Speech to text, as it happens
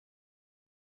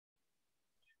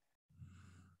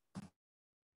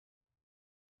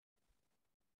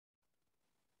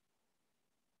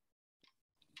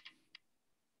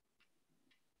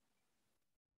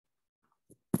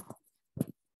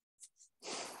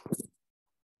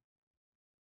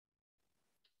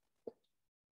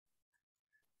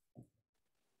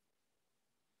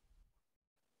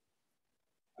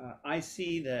I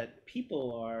see that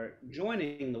people are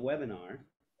joining the webinar.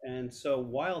 And so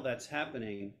while that's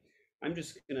happening, I'm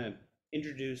just going to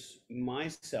introduce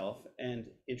myself and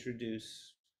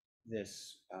introduce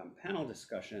this panel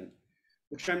discussion,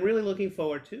 which I'm really looking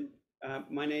forward to.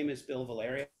 My name is Bill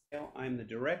Valerio. I'm the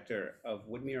director of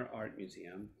Woodmere Art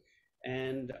Museum,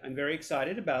 and I'm very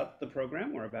excited about the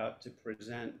program we're about to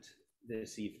present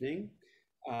this evening.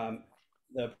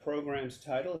 The program's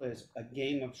title is A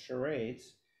Game of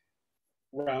Charades,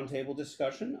 Roundtable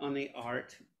Discussion on the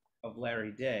Art of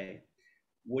Larry Day.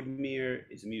 Woodmere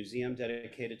is a museum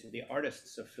dedicated to the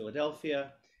artists of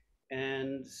Philadelphia,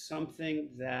 and something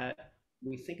that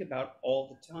we think about all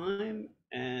the time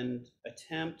and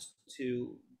attempt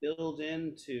to build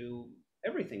into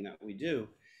everything that we do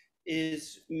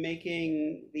is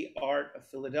making the art of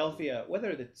Philadelphia,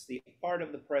 whether it's the art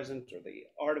of the present or the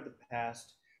art of the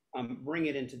past, bring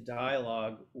it into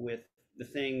dialogue with the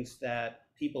things that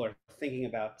people are thinking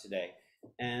about today.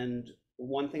 And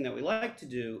one thing that we like to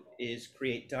do is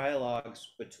create dialogues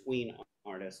between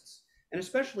artists, and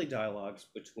especially dialogues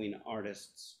between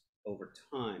artists over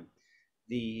time.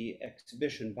 The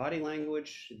exhibition Body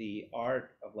Language, the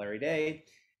Art of Larry Day,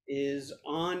 is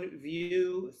on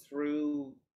view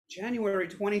through January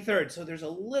 23rd. So there's a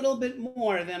little bit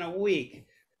more than a week,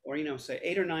 or say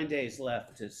 8 or 9 days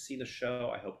left to see the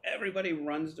show. I hope everybody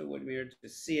runs to Woodmere to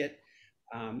see it.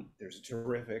 There's a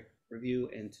terrific review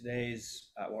in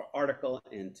today's, or article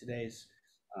in today's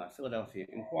Philadelphia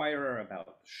Inquirer about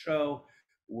the show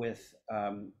with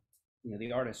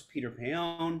the artist Peter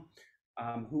Payon,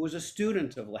 who was a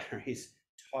student of Larry's,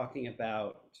 talking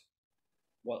about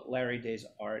what Larry Day's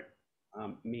art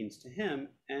means to him.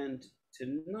 And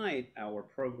tonight, our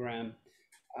program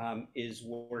is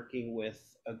working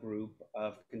with a group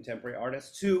of contemporary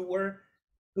artists who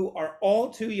are all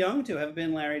too young to have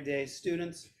been Larry Day's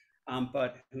students,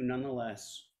 but who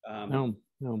nonetheless are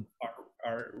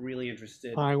really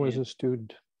interested. I was a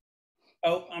student.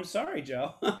 Oh, I'm sorry,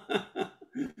 Joe.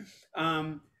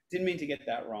 Didn't mean to get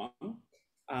that wrong.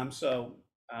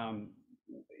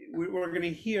 We're going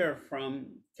to hear from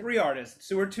 3 artists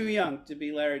who are too young to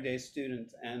be Larry Day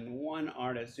students, and 1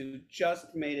 artist who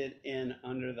just made it in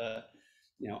under the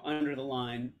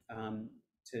line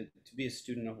to be a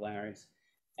student of Larry's.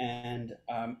 And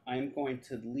I'm going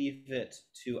to leave it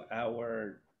to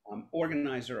our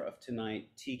organizer of tonight,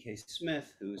 TK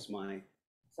Smith, who's my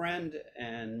friend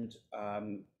and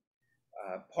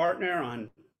partner on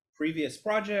previous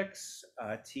projects.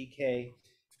 TK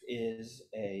is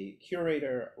a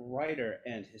curator, writer,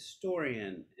 and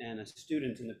historian, and a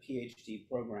student in the PhD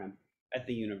program at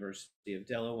the University of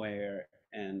Delaware,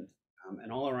 and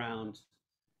an all-around,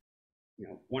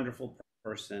 wonderful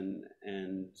person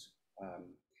and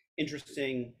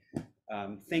interesting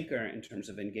thinker in terms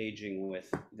of engaging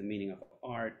with the meaning of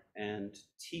art. And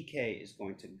TK is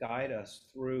going to guide us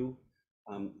through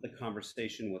the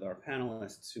conversation with our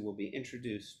panelists, who will be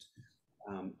introduced.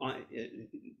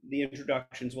 The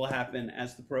introductions will happen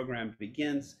as the program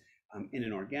begins in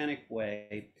an organic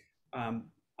way.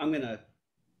 I'm going to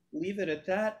leave it at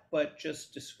that, but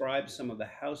just describe some of the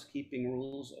housekeeping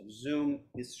rules of Zoom.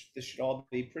 This should all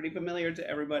be pretty familiar to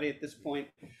everybody at this point.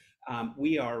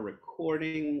 We are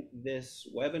recording this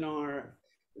webinar.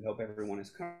 We hope everyone is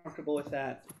comfortable with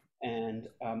that. And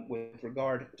with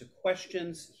regard to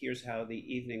questions, here's how the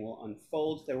evening will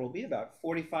unfold. There will be about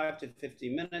 45 to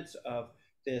 50 minutes of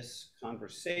this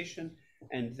conversation,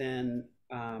 and then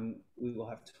we will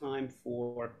have time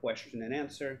for question and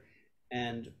answer.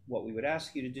 And what we would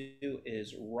ask you to do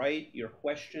is write your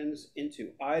questions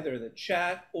into either the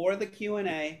chat or the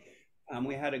Q&A.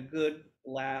 We had a good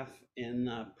laugh in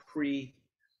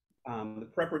the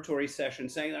preparatory session,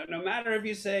 saying that no matter if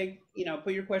you say,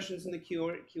 put your questions in the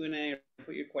Q&A or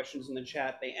put your questions in the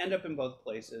chat, they end up in both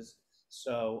places.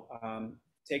 So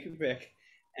take your pick,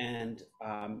 and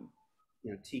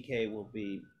TK will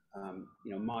be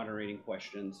moderating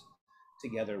questions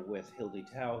together with Hildy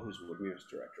Tao, who's Woodmere's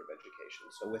Director of Education.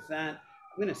 So with that,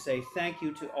 I'm going to say thank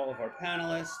you to all of our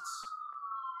panelists.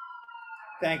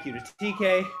 Thank you to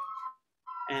TK,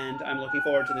 and I'm looking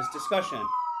forward to this discussion.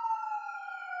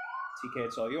 TK,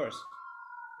 it's all yours.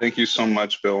 Thank you so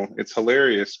much, Bill. It's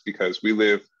hilarious because we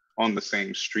live on the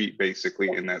same street, basically,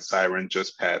 and that siren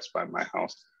just passed by my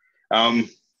house.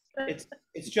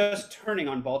 It's just turning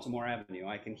on Baltimore Avenue.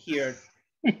 I can hear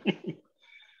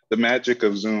the magic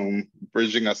of Zoom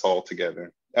bridging us all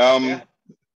together.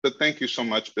 But thank you so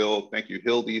much, Bill. Thank you,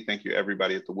 Hildy. Thank you,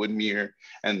 everybody at the Woodmere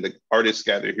and the artists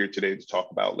gathered here today to talk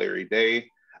about Larry Day.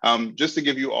 Just to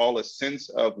give you all a sense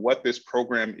of what this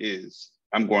program is,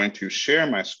 I'm going to share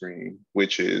my screen,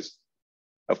 which is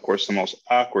of course, the most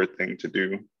awkward thing to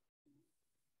do.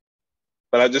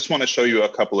 But I just want to show you a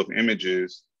couple of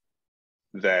images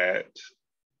that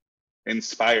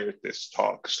inspired this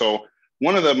talk. So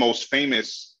one of the most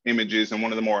famous images and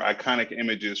one of the more iconic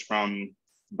images from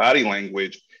body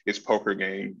language is Poker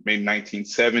Game, made in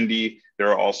 1970.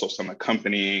 There are also some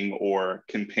accompanying or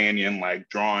companion like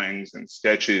drawings and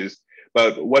sketches.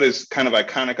 But what is kind of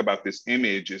iconic about this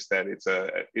image is that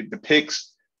it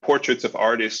depicts portraits of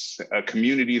artists, a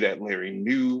community that Larry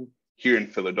knew here in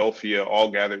Philadelphia,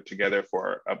 all gathered together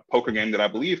for a poker game that I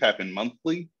believe happened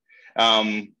monthly.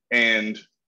 And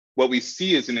what we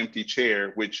see is an empty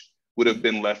chair, which would have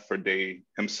been left for Day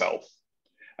himself.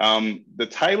 The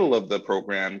title of the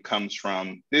program comes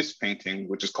from this painting,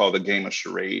 which is called A Game of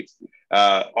Charades,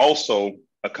 also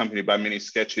accompanied by many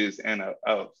sketches and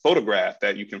a photograph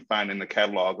that you can find in the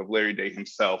catalog of Larry Day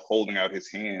himself holding out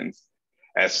his hands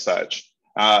as such.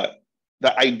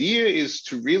 The idea is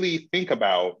to really think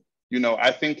about,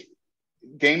 I think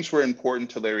games were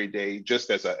important to Larry Day just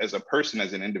as a person,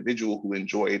 as an individual who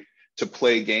enjoyed to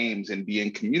play games and be in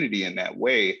community in that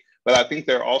way. But I think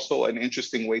they're also an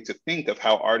interesting way to think of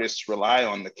how artists rely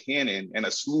on the canon and a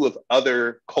slew of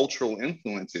other cultural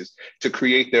influences to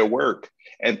create their work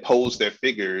and pose their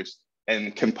figures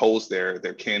and compose their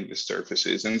canvas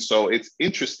surfaces. And so it's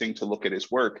interesting to look at his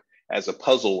work as a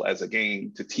puzzle, as a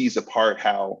game, to tease apart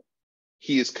how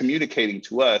he is communicating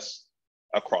to us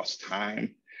across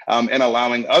time and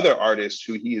allowing other artists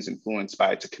who he is influenced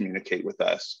by to communicate with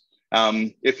us.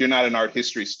 If you're not an art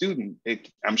history student,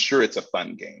 I'm sure it's a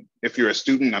fun game. If you're a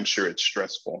student, I'm sure it's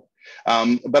stressful.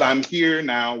 But I'm here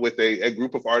now with a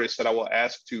group of artists that I will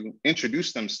ask to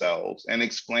introduce themselves and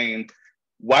explain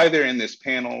why they're in this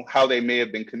panel, how they may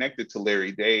have been connected to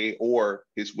Larry Day or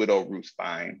his widow, Ruth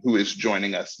Fine, who is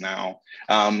joining us now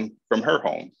from her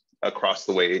home across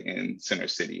the way in Center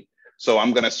City. So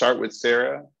I'm gonna start with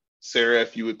Sarah. Sarah,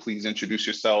 if you would please introduce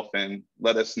yourself and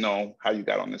let us know how you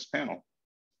got on this panel.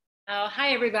 Oh,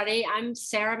 hi, everybody. I'm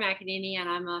Sarah McEneaney, and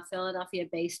I'm a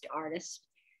Philadelphia-based artist.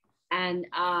 And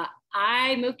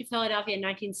I moved to Philadelphia in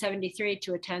 1973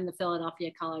 to attend the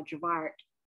Philadelphia College of Art.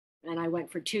 And I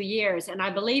went for 2 years. And I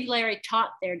believe Larry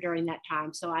taught there during that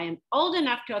time. So I am old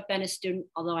enough to have been a student,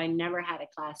 although I never had a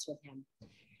class with him.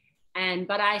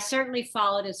 But I certainly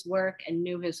followed his work and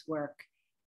knew his work.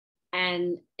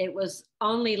 And it was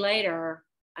only later,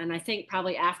 and I think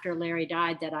probably after Larry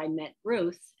died, that I met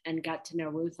Ruth and got to know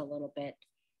Ruth a little bit.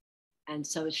 And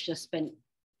so it's just been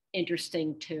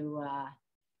interesting to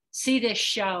see this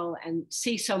show and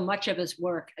see so much of his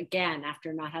work again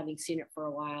after not having seen it for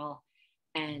a while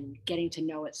and getting to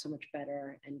know it so much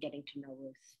better and getting to know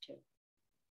Ruth too.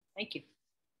 Thank you.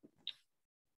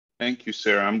 Thank you,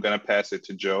 Sarah. I'm going to pass it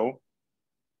to Joe.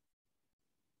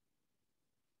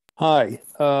 Hi.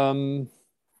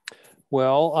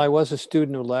 Well, I was a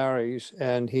student of Larry's,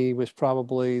 and he was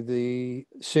probably the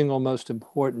single most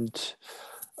important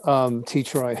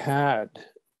teacher I had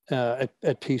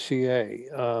at PCA.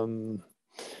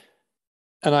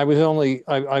 And I was only,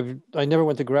 I never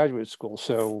went to graduate school,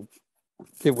 so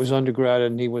it was undergrad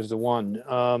and he was the one.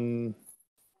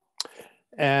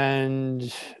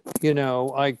 And,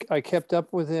 I kept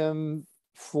up with him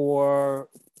for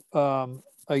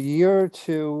a year or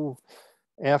two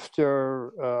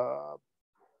after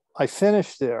I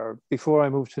finished there before I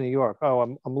moved to New York. Oh,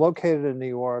 I'm located in New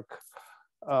York.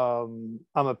 I'm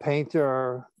a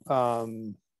painter. I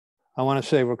want to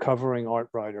say recovering art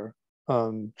writer,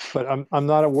 but I'm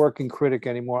not a working critic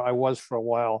anymore. I was for a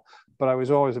while, but I was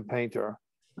always a painter.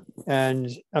 And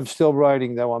I'm still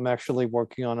writing, though. I'm actually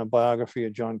working on a biography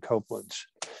of John Copeland's.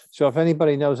 So if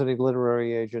anybody knows any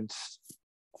literary agents,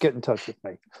 get in touch with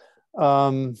me.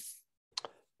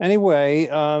 Anyway,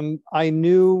 I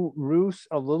knew Ruth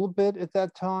a little bit at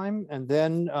that time. And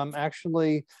then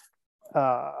actually,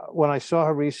 when I saw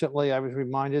her recently, I was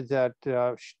reminded that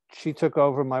she took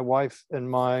over my wife and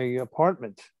my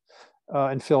apartment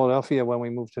in Philadelphia when we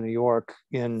moved to New York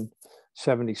in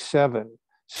 '77.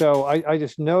 So I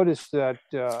just noticed that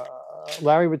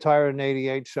Larry retired in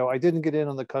 '88. So I didn't get in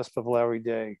on the cusp of Larry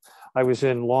Day. I was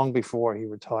in long before he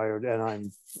retired,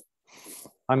 and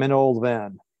I'm an old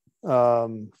man.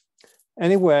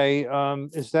 Anyway,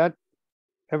 is that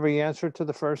every answer to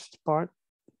the first part?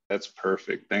 That's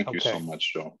perfect. Thank you so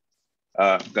much, Joe.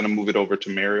 I'm going to move it over to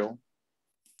Mariel.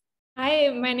 Hi,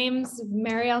 my name's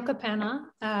Mariel Capanna.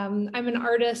 I'm an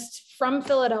artist from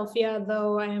Philadelphia,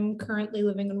 though I am currently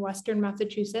living in Western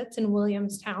Massachusetts in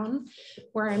Williamstown,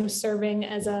 where I'm serving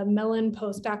as a Mellon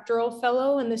postdoctoral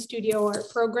fellow in the studio art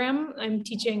program. I'm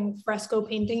teaching fresco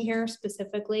painting here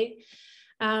specifically.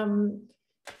 And,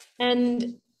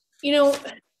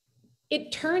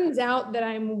 it turns out that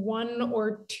I'm 1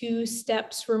 or 2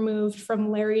 steps removed from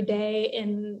Larry Day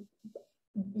in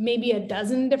maybe a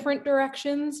dozen different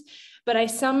directions, but I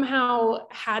somehow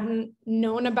hadn't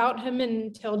known about him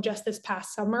until just this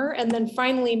past summer, and then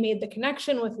finally made the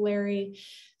connection with Larry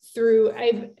through,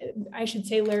 I should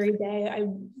say Larry Day. I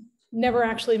never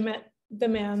actually met the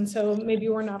man, so maybe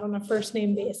we're not on a first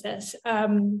name basis.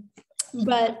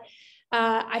 But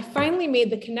I finally made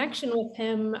the connection with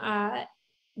him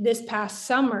this past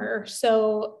summer.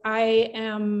 So I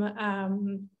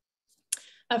am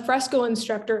a fresco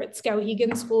instructor at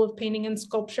Skowhegan School of Painting and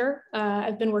Sculpture.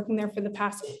 I've been working there for the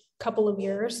past couple of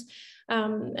years.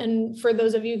 And for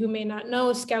those of you who may not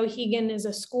know, Skowhegan is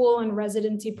a school and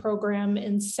residency program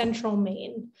in central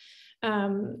Maine.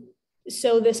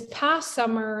 So this past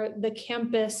summer, the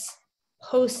campus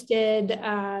hosted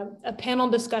a panel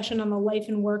discussion on the life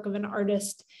and work of an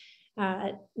artist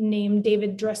named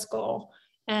David Driscoll.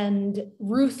 And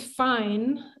Ruth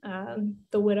Fyfe,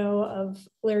 the widow of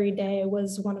Larry Day,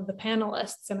 was one of the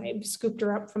panelists. And I scooped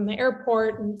her up from the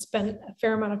airport and spent a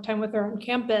fair amount of time with her on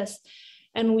campus.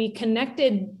 And we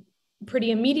connected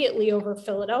pretty immediately over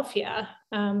Philadelphia,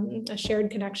 a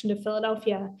shared connection to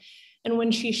Philadelphia. And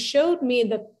when she showed me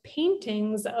the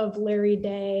paintings of Larry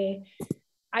Day,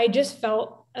 I just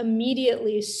felt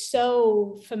immediately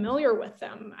so familiar with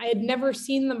them. I had never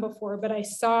seen them before, but I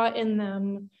saw in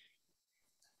them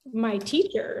my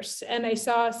teachers, and I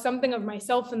saw something of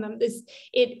myself in them.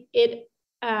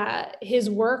 His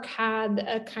work had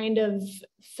a kind of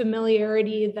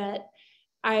familiarity that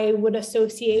I would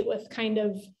associate with kind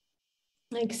of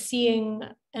like seeing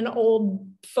an old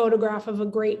photograph of a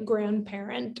great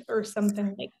grandparent or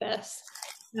something like this.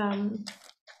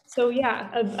 So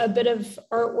yeah, a bit of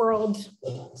art world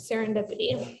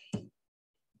serendipity.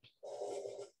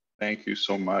 Thank you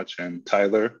so much. And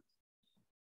Tyler?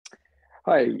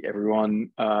 Hi,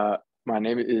 everyone. My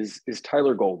name is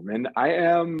Tyler Goldman. I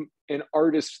am an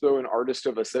artist, though an artist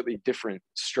of a slightly different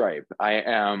stripe. I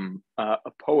am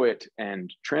a poet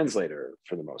and translator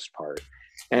for the most part.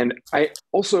 And I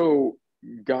also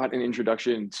got an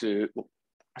introduction to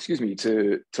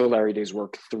Larry Day's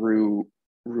work through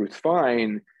Ruth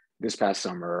Fyfe this past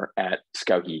summer at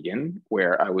Skowhegan,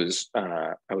 where I was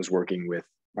working with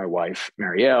my wife,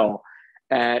 Mariel,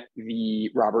 at the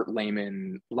Robert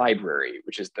Lehman Library,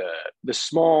 which is the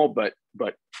small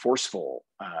but forceful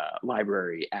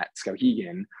library at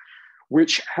Skowhegan,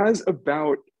 which has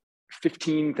about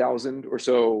 15,000 or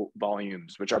so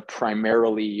volumes, which are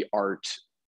primarily art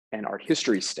and art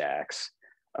history stacks.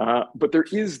 But there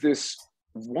is this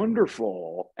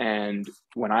wonderful, and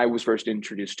when I was first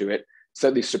introduced to it,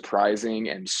 slightly surprising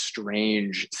and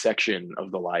strange section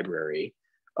of the library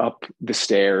up the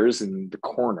stairs in the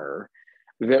corner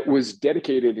that was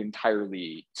dedicated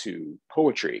entirely to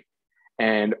poetry.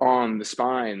 And on the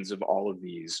spines of all of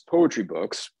these poetry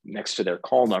books, next to their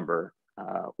call number,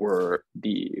 was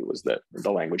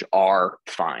the language R.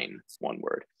 Fyfe, one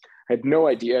word. I had no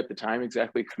idea at the time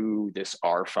exactly who this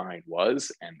R. Fyfe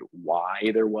was and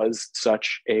why there was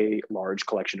such a large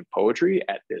collection of poetry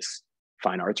at this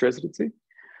fine arts residency.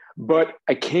 But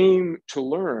I came to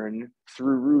learn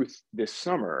through Ruth this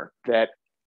summer that,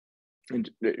 and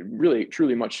really,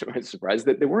 truly much to my surprise,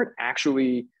 that there weren't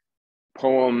actually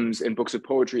poems and books of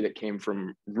poetry that came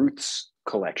from Ruth's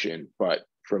collection, but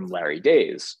from Larry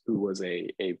Day's, who was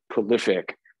a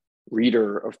prolific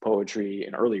reader of poetry,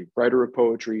 an early writer of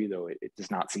poetry, though it does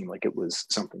not seem like it was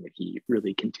something that he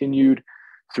really continued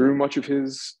through much of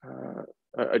his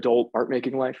adult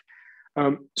art-making life.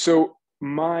 So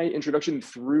my introduction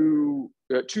to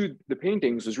the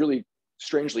paintings was really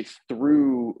strangely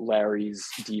through Larry's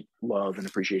deep love and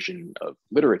appreciation of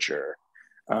literature,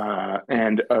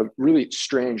 and a really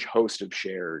strange host of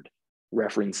shared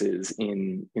references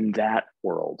in that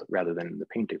world rather than in the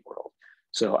painting world.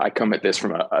 So I come at this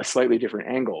from a slightly different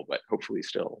angle, but hopefully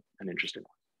still an interesting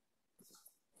one.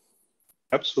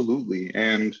 Absolutely.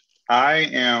 And I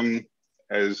am,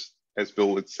 as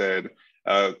Bill had said,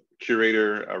 a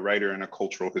curator, a writer, and a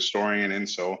cultural historian. And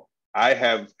so I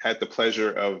have had the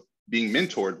pleasure of being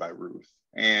mentored by Ruth.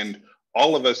 And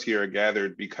all of us here are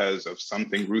gathered because of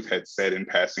something Ruth had said in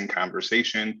passing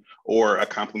conversation, or a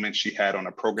compliment she had on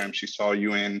a program she saw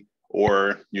you in,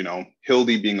 or,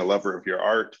 Hildy being a lover of your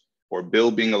art, or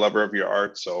Bill being a lover of your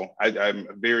art. So I'm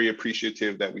very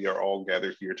appreciative that we are all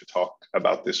gathered here to talk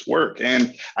about this work.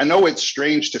 And I know it's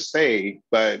strange to say,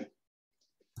 but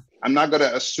I'm not going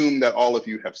to assume that all of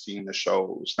you have seen the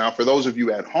shows. Now, for those of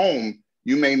you at home,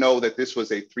 you may know that this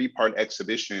was a 3-part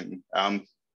exhibition, and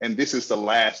this is the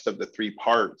last of the 3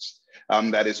 parts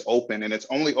that is open, and it's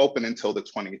only open until the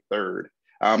 23rd.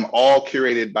 all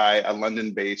curated by a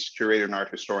London-based curator and art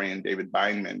historian, David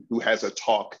Beinman, who has a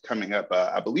talk coming up,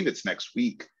 I believe it's next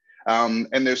week.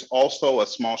 And there's also a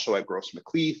small show at Gross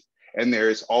McLeaf, and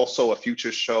there's also a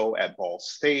future show at Ball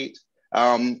State.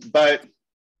 But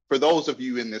for those of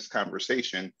you in this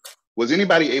conversation, was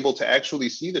anybody able to actually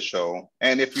see the show?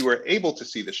 And if you were able to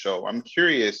see the show, I'm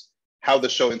curious how the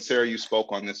show, and Sarah, you spoke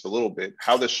on this a little bit,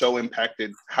 how the show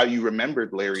impacted how you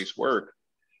remembered Larry's work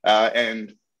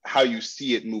and how you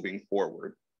see it moving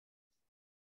forward.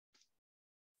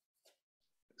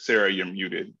 Sarah, you're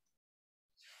muted.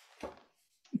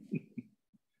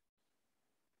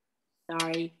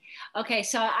 Sorry. Okay,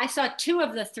 so I saw 2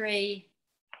 of the 3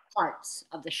 parts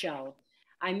of the show.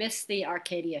 I missed the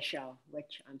Arcadia show,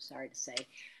 which I'm sorry to say,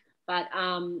 but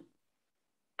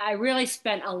I really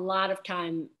spent a lot of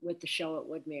time with the show at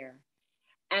Woodmere.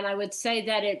 And I would say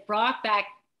that it brought back,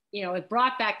 it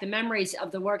brought back the memories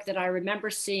of the work that I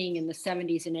remember seeing in the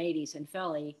 70s and 80s in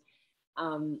Philly.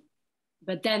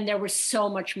 But then there was so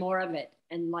much more of it.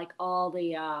 And like all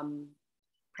the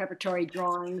preparatory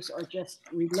drawings or just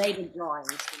related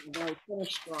drawings, very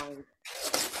finished drawings.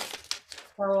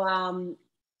 So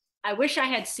I wish I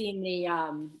had seen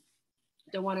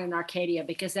the one in Arcadia,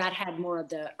 because that had more of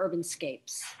the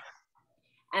urbanscapes.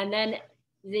 And then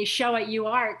the show at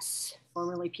UArts,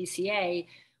 formerly PCA,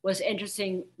 was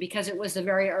interesting because it was the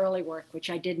very early work, which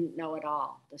I didn't know at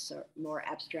all, the more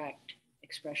abstract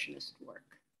expressionist work.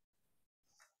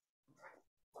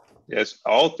 Yes,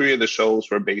 all 3 of the shows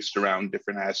were based around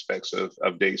different aspects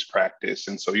of Day's practice.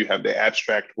 And so you have the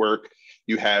abstract work,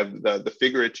 you have the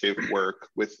figurative work,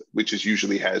 which is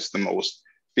usually has the most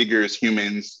figures,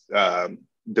 humans,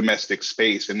 domestic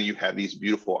space, and then you have these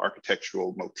beautiful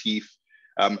architectural motif,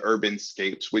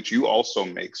 urbanscapes, which you also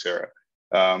make, Sarah.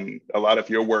 A lot of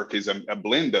your work is a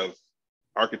blend of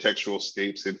architectural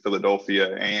scapes in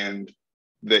Philadelphia and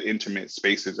the intimate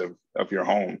spaces of your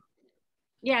home.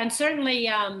 Yeah, and certainly,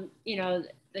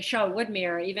 the show at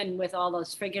Woodmere, even with all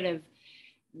those figurative,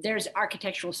 there's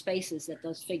architectural spaces that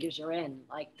those figures are in,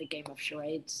 like the game of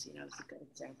charades, is a good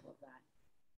example of that.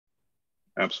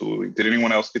 Absolutely. Did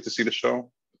anyone else get to see the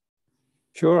show?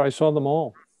 Sure, I saw them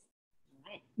all.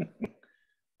 Right.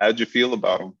 How'd you feel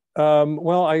about them?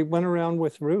 Well, I went around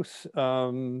with Ruth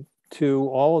to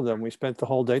all of them. We spent the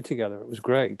whole day together. It was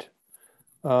great.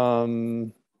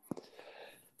 And,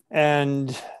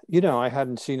 I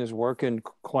hadn't seen his work in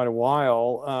quite a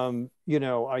while.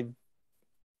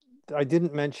 I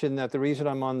didn't mention that the reason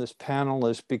I'm on this panel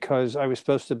is because I was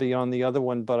supposed to be on the other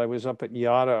one, but I was up at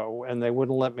Yaddo and they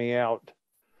wouldn't let me out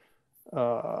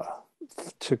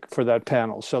for that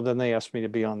panel. So then they asked me to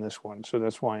be on this one. So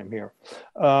that's why I'm here.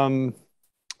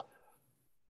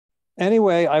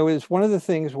 Anyway, one of the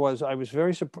things was I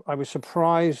was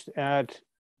surprised at,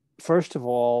 first of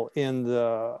all, in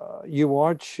the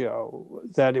UArts show,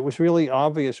 that it was really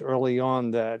obvious early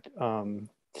on that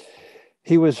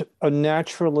he was a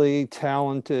naturally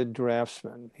talented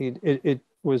draftsman. It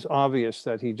was obvious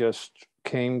that he just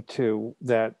came to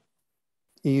that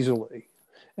easily,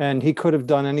 and he could have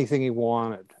done anything he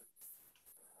wanted,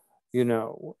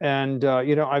 And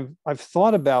I've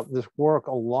thought about this work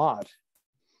a lot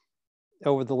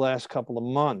over the last couple of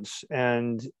months,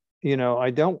 and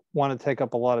I don't want to take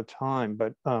up a lot of time,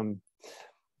 but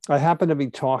I happen to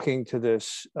be talking to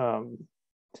this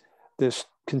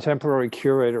contemporary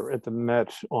curator at the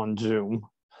Met on Zoom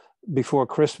before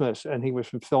Christmas, and he was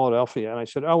from Philadelphia. And I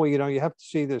said, "Oh, well, you have to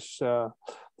see this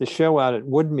show out at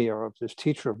Woodmere of this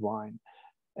teacher of mine."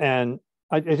 And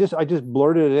I just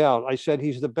blurted it out. I said,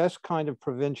 "He's the best kind of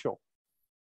provincial."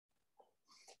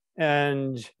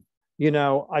 And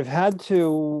I've had to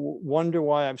wonder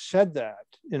why I've said that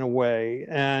in a way.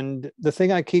 And the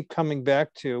thing I keep coming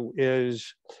back to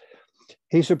is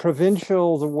he's a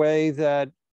provincial the way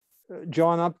that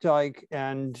John Updike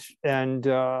and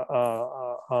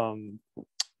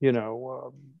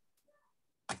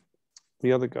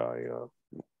the other guy,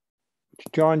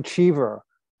 John Cheever,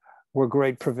 were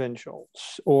great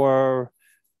provincials, or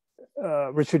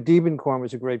Richard Diebenkorn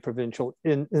was a great provincial,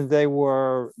 and they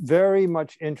were very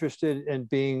much interested in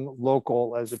being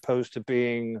local as opposed to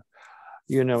being,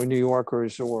 New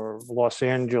Yorkers or Los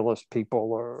Angeles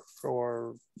people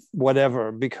or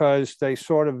whatever, because they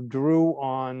sort of drew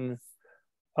on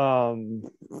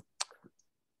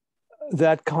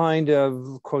that kind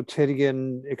of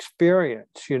quotidian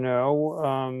experience,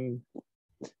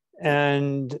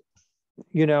 and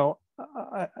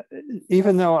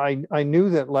even though I knew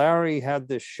that Larry had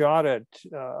this shot at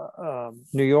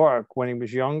New York when he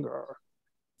was younger,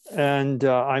 and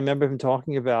I remember him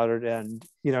talking about it, and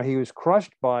he was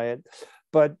crushed by it,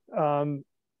 but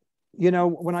you know,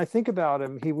 when I think about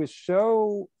him, he was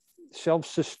so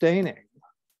self-sustaining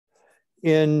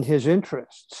in his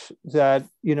interests that,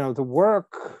 you know, the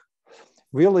work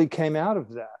really came out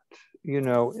of that, you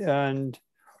know, and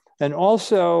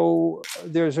also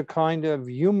there's a kind of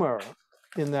humor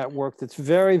in that work that's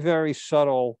very, very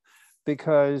subtle,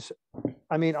 because,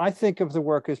 I mean, I think of the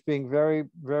work as being very,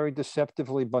 very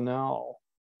deceptively banal.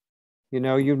 You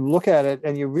know, you look at it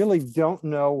and you really don't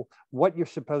know what you're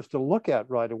supposed to look at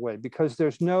right away, because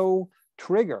there's no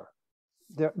trigger.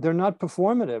 They're not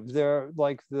performative. They're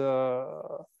like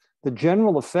the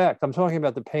general effect. I'm talking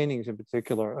about the paintings in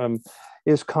particular,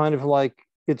 is kind of like,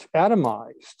 it's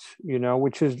atomized, you know,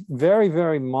 which is very,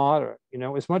 very modern. You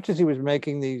know, as much as he was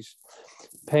making these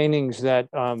paintings that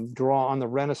draw on the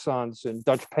Renaissance and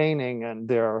Dutch painting, and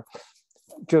they're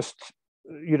just,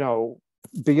 you know,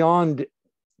 beyond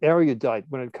erudite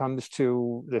when it comes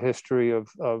to the history of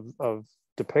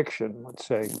depiction, let's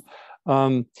say.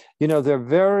 You know, they're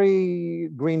very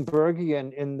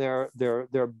Greenbergian in their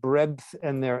breadth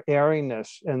and their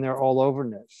airiness and their all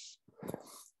overness.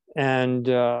 And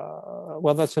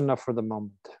well, that's enough for the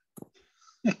moment.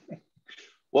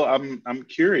 Well, I'm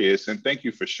curious, and thank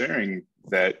you for sharing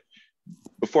that.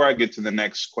 Before I get to the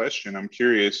next question, I'm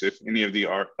curious if any of the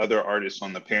other artists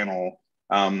on the panel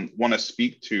want to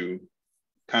speak to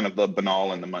kind of the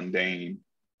banal and the mundane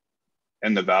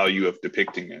and the value of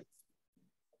depicting it.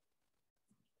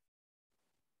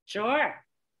 Sure.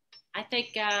 I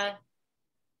think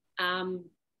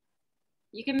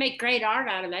you can make great art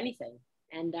out of anything.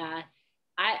 And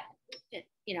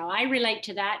I relate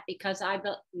to that because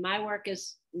my work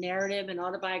is narrative and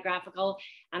autobiographical.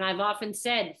 And I've often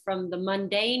said, from the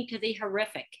mundane to the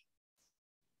horrific,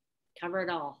 cover it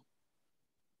all.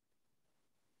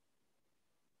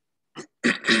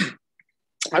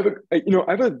 I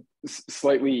have a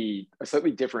slightly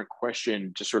different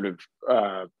question, just sort of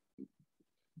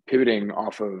pivoting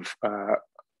off of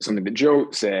something that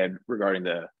Joe said regarding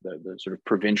the sort of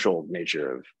provincial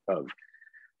nature of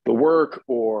the work,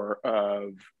 or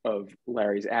of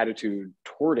Larry's attitude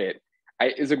toward it.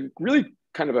 Is a really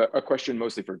kind of a question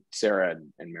mostly for Sarah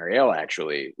and Mariel,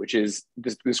 actually, which is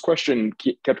this question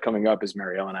kept coming up as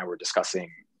Mariel and I were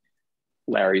discussing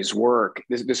Larry's work,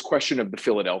 this question of the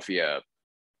Philadelphia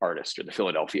artist or the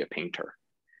Philadelphia painter,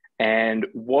 and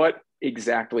what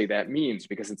exactly that means,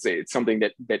 because it's something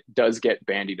that does get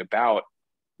bandied about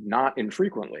not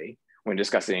infrequently when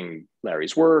discussing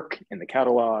Larry's work in the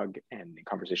catalog and the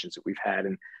conversations that we've had.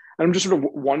 And I'm just sort of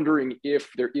wondering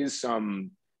if there is some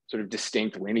sort of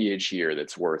distinct lineage here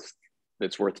that's worth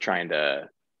trying to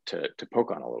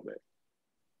poke on a little bit.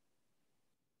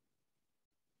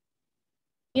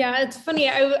 Yeah, it's funny.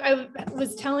 I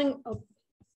was telling, oh,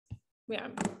 yeah,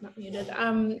 I'm not muted.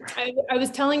 I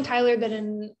was telling Tyler that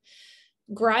in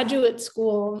graduate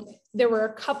school, there were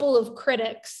a couple of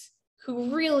critics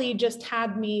who really just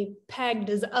had me pegged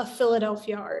as a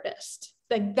Philadelphia artist.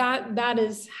 Like that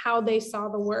is how they saw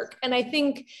the work. And I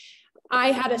think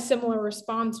I had a similar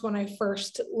response when I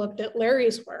first looked at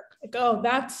Larry's work. Like, oh,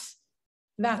 that's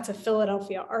a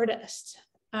Philadelphia artist.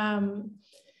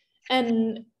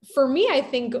 And for me, I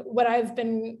think what I've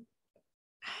been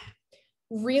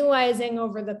realizing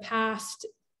over the past,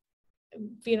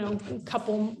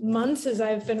 couple months as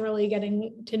I've been really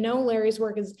getting to know Larry's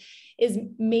work is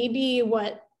maybe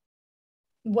what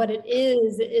it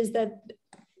is that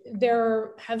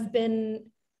there have been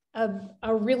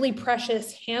a really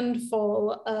precious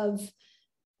handful of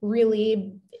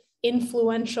really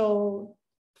influential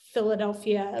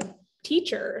Philadelphia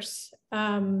teachers.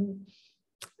 I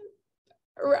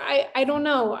don't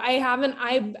know. I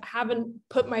haven't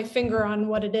put my finger on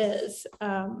what it is,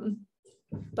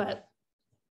 but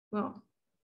well,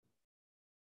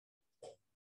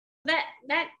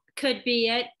 that could be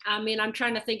it. I mean, I'm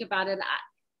trying to think about it.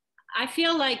 I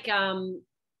feel like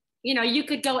you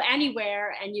could go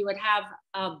anywhere and you would have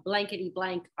a blankety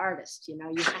blank artist.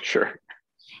 Sure.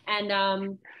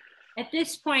 And at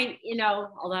this point,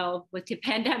 although with the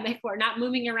pandemic we're not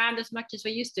moving around as much as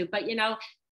we used to, but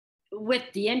with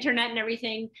the internet and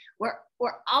everything, we're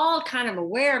all kind of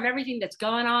aware of everything that's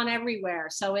going on everywhere.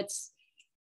 So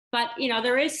but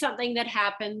there is something that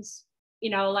happens,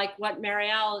 like what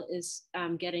Mariel is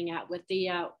getting at with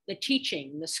the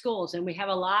teaching, the schools. And we have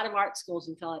a lot of art schools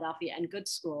in Philadelphia and good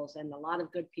schools, and a lot of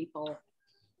good people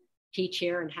teach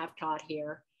here and have taught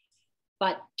here.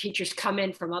 But teachers come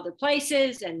in from other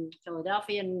places, and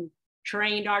Philadelphian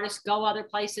trained artists go other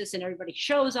places, and everybody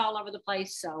shows all over the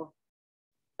place. So,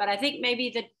 but I think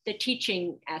maybe the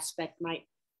teaching aspect might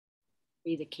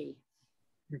be the key.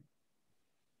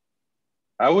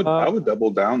 I would double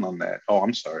down on that. Oh,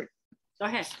 I'm sorry. Go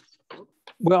ahead.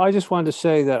 Well, I just wanted to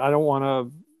say that I don't want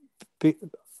to be,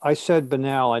 I said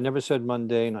banal, I never said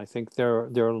mundane. I think they're a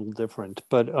little different,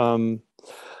 but I'm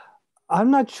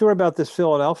not sure about this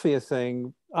Philadelphia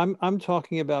thing. I'm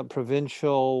talking about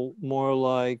provincial, more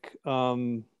like,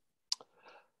 you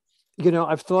know,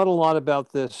 I've thought a lot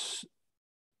about this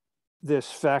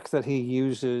fact that he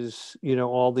uses, you know,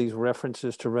 all these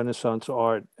references to Renaissance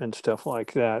art and stuff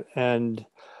like that. And,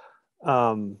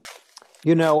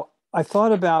 you know, I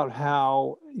thought about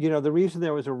how, you know, the reason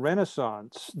there was a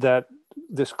Renaissance, that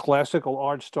this classical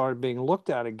art started being looked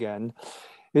at again,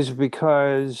 is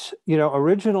because, you know,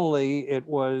 originally it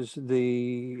was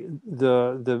the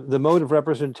mode of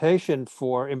representation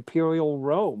for imperial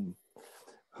Rome,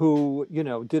 who, you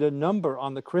know, did a number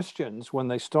on the Christians when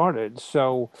they started.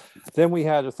 So then we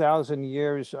had 1,000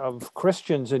 years of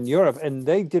Christians in Europe, and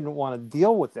they didn't want to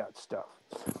deal with that stuff.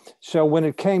 So when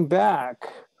it came back,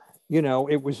 you know,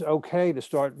 it was okay to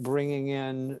start bringing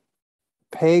in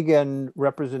pagan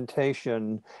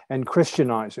representation and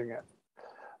Christianizing it.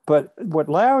 But what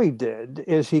Larry did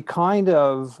is he kind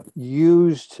of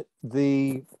used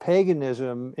the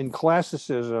paganism in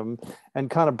classicism and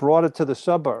kind of brought it to the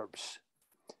suburbs,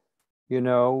 you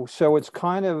know. So it's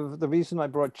kind of the reason I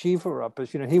brought Cheever up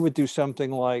is, you know, he would do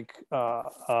something like,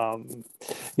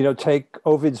 you know, take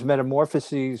Ovid's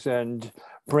Metamorphoses and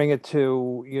bring it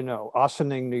to, you know,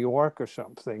 Ossining, New York or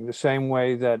something, the same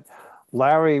way that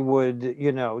Larry would,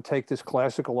 you know, take this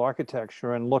classical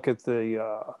architecture and look at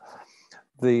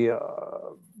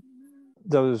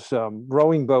those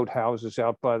rowing boat houses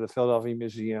out by the Philadelphia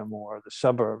Museum or the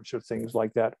suburbs or things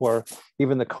like that, or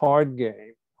even the card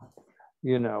game,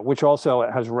 you know, which also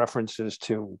has references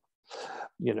to,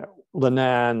 you know,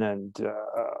 Lenin and,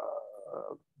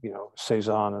 you know,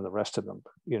 Cezanne and the rest of them,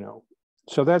 you know.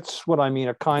 So that's what I mean,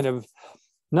 a kind of,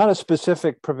 not a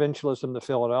specific provincialism to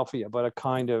Philadelphia, but a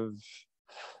kind of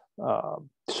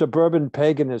suburban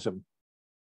paganism.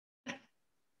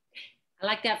 I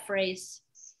like that phrase.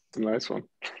 It's a nice one.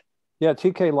 Yeah,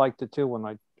 TK liked it too when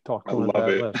I talked to him about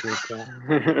it last week.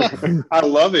 Yeah. I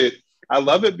love it. I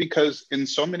love it because in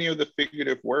so many of the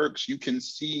figurative works, you can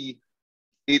see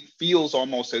it feels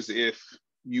almost as if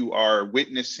you are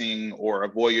witnessing or a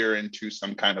voyeur into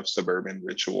some kind of suburban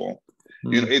ritual.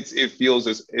 You know, it feels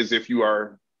as if you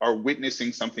are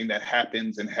witnessing something that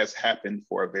happens and has happened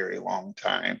for a very long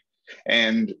time.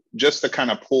 And just to kind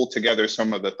of pull together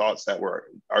some of the thoughts that were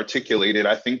articulated,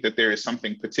 I think that there is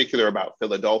something particular about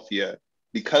Philadelphia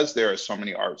because there are so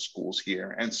many art schools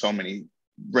here and so many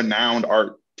renowned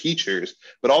art teachers,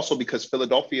 but also because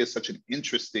Philadelphia is such an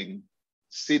interesting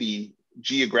city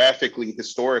geographically,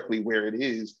 historically, where it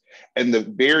is, and the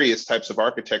various types of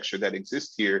architecture that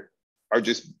exist here are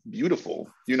just beautiful.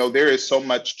 You know, there is so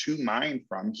much to mine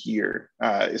from here,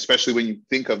 especially when you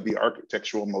think of the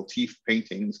architectural motif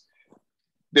paintings.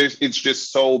 It's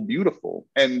just so beautiful.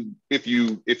 And if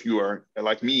you are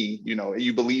like me, you know,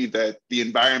 you believe that the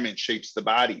environment shapes the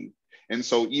body. And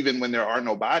so even when there are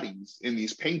no bodies in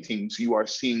these paintings, you are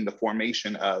seeing the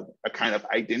formation of a kind of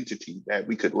identity that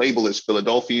we could label as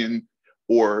Philadelphian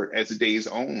or as a day's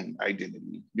own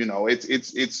identity. You know,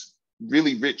 it's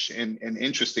really rich and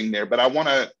interesting there. But I want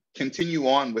to continue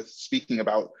on with speaking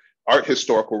about art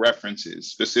historical references,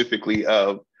 specifically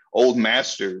of old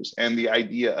masters and the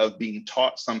idea of being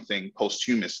taught something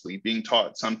posthumously, being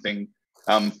taught something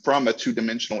from a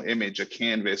two-dimensional image, a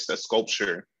canvas, a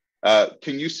sculpture.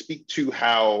 Can you speak to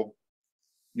how,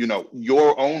 you know,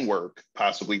 your own work,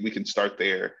 possibly we can start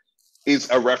there, is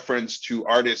a reference to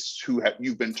artists who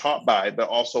you've been taught by, but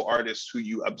also artists who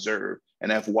you observe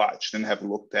and have watched and have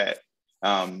looked at?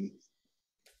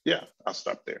 Yeah, I'll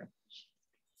stop there.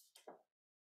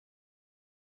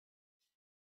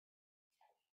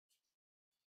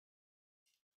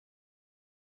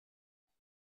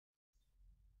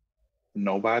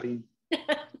 Nobody?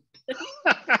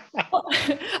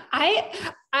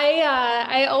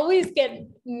 I always get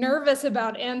nervous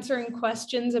about answering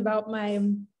questions about my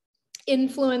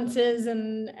influences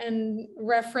and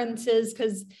references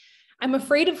because I'm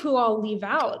afraid of who I'll leave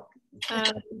out.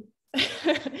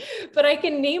 But I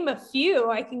can name a few.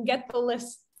 I can get the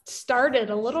list started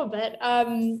a little bit.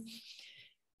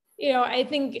 You know, I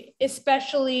think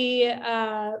especially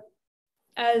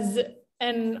as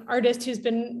an artist who's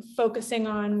been focusing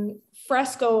on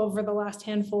fresco over the last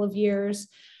handful of years,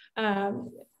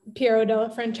 Piero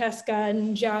della Francesca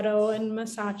and Giotto and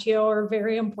Masaccio are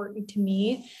very important to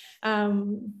me,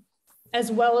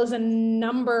 as well as a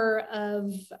number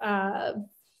of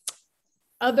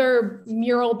other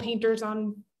mural painters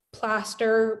on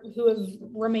plaster who have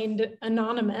remained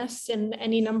anonymous in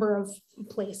any number of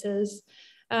places.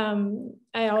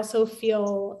 I also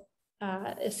feel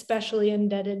especially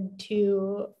indebted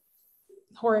to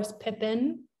Horace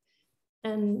Pippin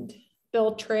and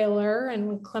Bill Traylor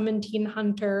and Clementine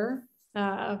Hunter,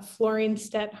 Florine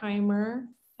Stettheimer.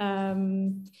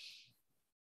 I'm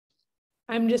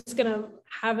just gonna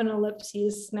have an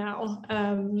ellipses now.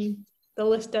 The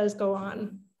list does go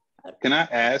on. Can I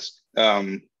ask,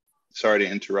 sorry to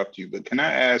interrupt you, but can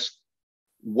I ask,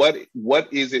 what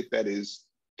is it that is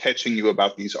catching you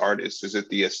about these artists? Is it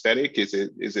the aesthetic? Is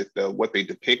it the what they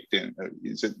depict? And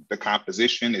is it the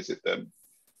composition? Is it the,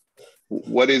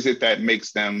 what is it that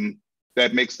makes them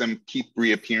keep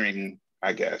reappearing,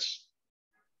 I guess?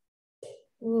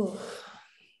 Ooh.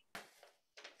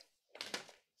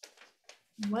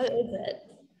 What is it?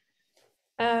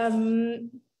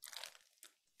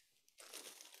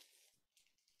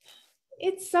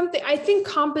 It's something, I think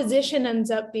composition ends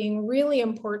up being really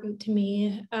important to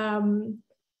me.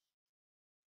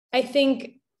 I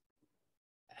think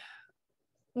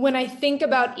when I think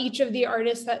about each of the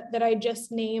artists that I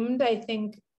just named, I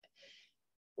think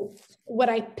what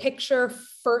I picture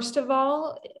first of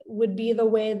all would be the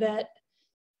way that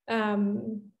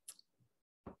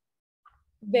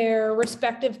their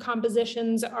respective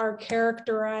compositions are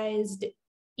characterized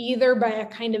either by a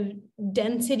kind of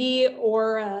density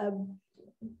or a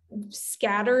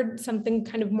scattered, something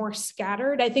kind of more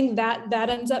scattered. I think that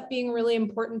ends up being really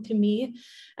important to me.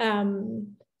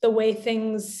 The way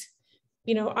things,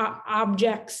 you know,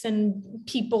 objects and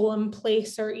people and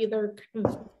place are either kind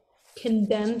of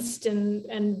condensed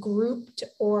and grouped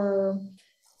or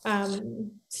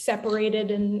separated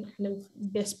and kind of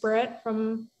disparate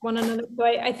from one another. So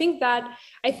I think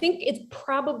it's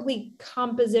probably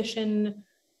composition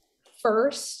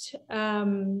first.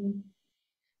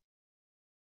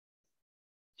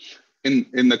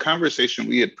 In the conversation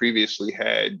we had previously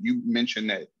had, you mentioned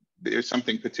that there's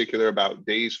something particular about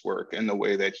Day's work and the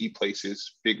way that he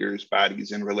places figures,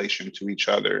 bodies in relation to each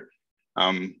other.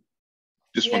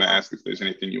 Just want to ask if there's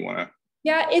anything you want to.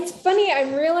 Yeah, it's funny.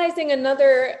 I'm realizing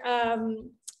another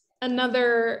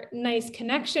nice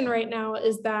connection right now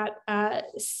is that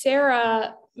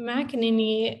Sarah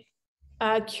McEneaney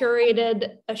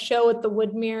curated a show at the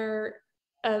Woodmere,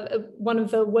 one of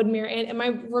the Woodmere, am I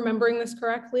remembering this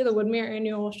correctly? The Woodmere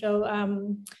annual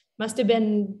show must have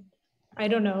been, I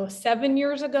don't know, 7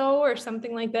 years ago or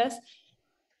something like this.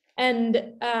 And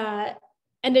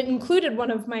it included one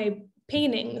of my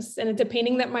paintings, and it's a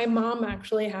painting that my mom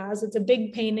actually has. It's a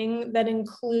big painting that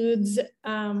includes,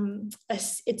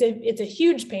 it's a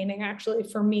huge painting actually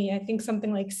for me. I think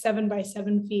something like 7 by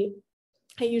 7 feet.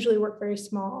 I usually work very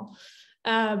small.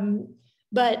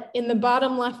 But in the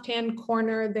bottom left-hand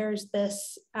corner, there's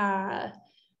this like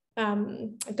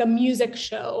a music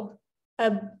show,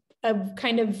 a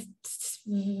kind of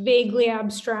vaguely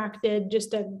abstracted,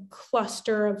 just a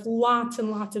cluster of lots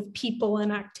and lots of people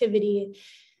and activity.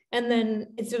 And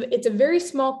then it's a very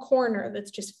small corner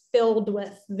that's just filled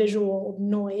with visual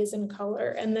noise and color.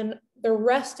 And then the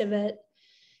rest of it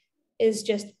is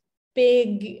just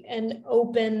big and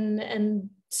open and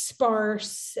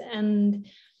sparse. And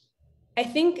I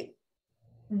think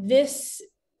this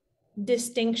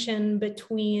distinction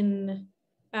between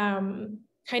kind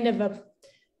of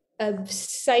a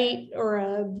site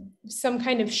or some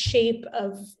kind of shape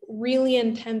of really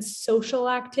intense social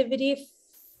activity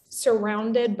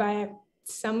surrounded by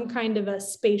some kind of a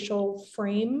spatial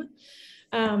frame.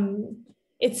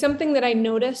 It's something that I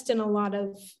noticed in a lot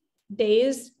of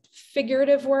Day's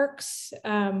figurative works,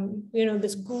 you know,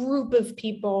 this group of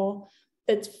people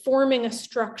that's forming a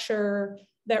structure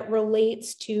that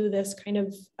relates to this kind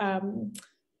of,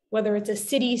 whether it's a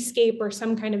cityscape or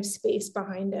some kind of space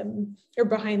behind him or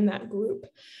behind that group.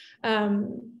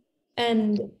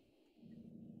 And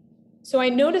so I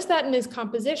noticed that in his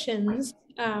compositions,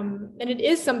 and it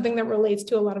is something that relates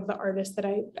to a lot of the artists that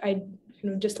I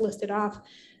kind of just listed off.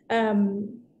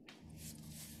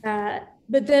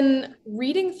 But then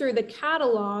reading through the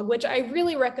catalog, which I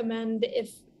really recommend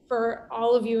for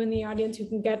all of you in the audience who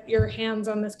can get your hands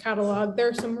on this catalog, there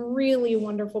are some really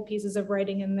wonderful pieces of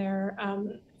writing in there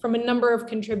from a number of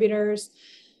contributors,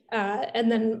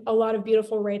 and then a lot of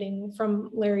beautiful writing from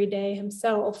Larry Day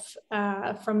himself,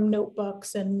 from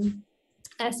notebooks and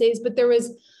essays. But there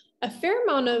was a fair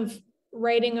amount of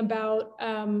writing about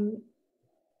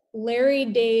Larry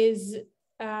Day's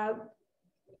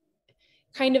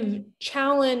kind of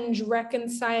challenge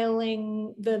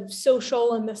reconciling the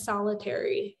social and the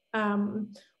solitary,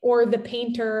 or the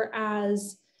painter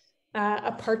as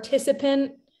a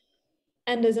participant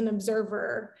and as an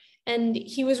observer. And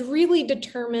he was really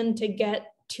determined to get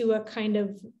to a kind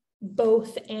of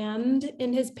both and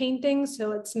in his painting.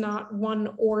 So it's not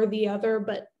one or the other,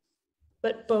 but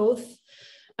both.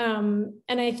 And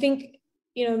I think,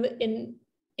 you know,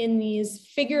 in these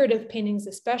figurative paintings,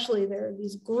 especially, there are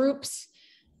these groups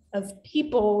of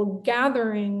people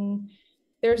gathering.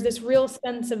 There's this real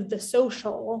sense of the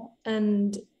social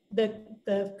and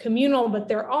the communal, but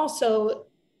there also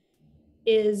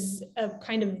is a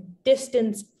kind of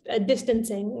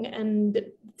distancing and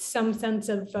some sense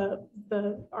of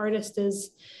the artist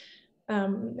is,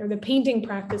 or the painting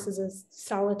practice is a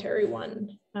solitary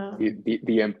one.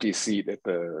 The empty seat at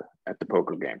the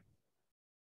poker game.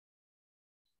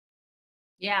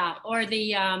 Yeah, or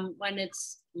the when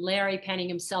it's Larry painting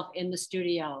himself in the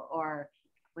studio, or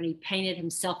when he painted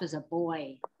himself as a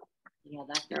boy, you know,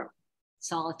 that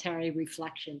solitary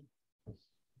reflection.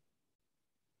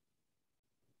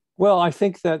 Well, I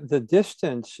think that the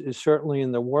distance is certainly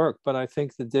in the work, but I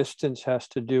think the distance has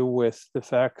to do with the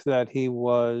fact that he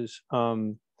was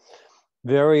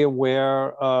very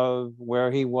aware of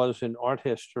where he was in art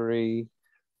history.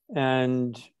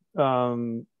 And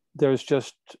there's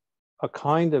just a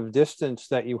kind of distance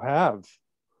that you have,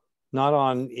 not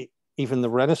on even the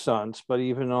Renaissance, but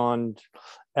even on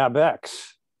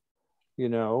Abex, you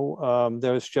know,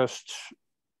 there's just,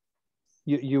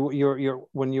 you're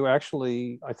when you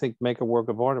actually, I think, make a work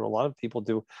of art, or a lot of people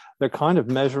do, they're kind of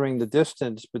measuring the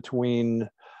distance between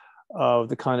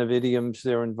the kind of idioms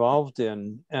they're involved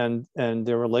in and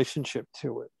their relationship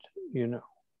to it, you know.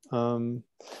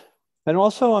 And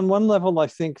also on one level, I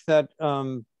think that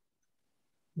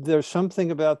there's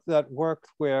something about that work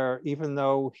where, even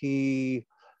though he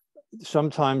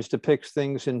sometimes depicts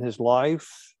things in his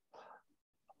life,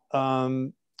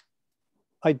 I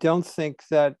don't think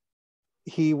that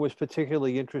he was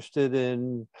particularly interested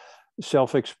in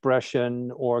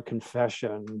self-expression or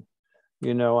confession.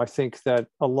 You know, I think that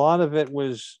a lot of it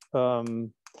was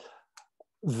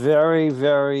very,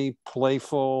 very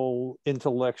playful,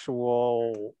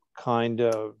 intellectual kind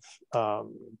of,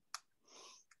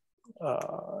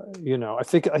 you know, I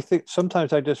think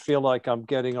sometimes I just feel like I'm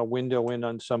getting a window in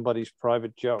on somebody's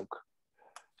private joke.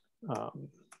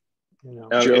 You know.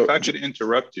 Joe, if I could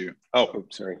interrupt you. Oh,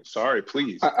 sorry,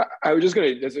 please. I was just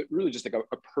going to, there's really just like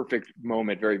a perfect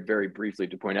moment, very, very briefly,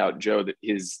 to point out, Joe, that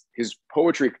his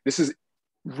poetry, this is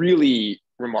really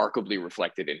remarkably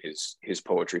reflected in his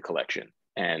poetry collection.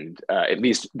 And at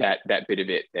least that bit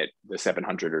of it, that the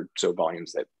 700 or so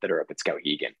volumes that are up at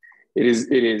Skowhegan, it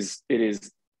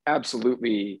is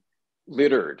absolutely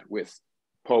littered with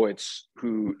poets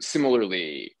who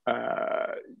similarly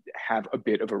have a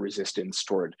bit of a resistance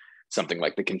toward something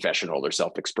like the confessional or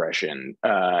self-expression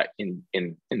in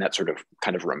that sort of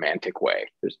kind of romantic way.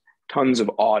 There's tons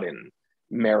of Auden,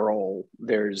 Merrill,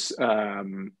 there's a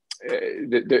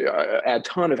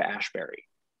ton of Ashbery.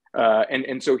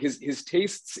 And so his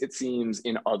tastes, it seems,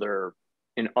 in other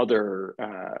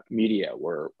media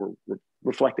were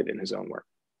reflected in his own work.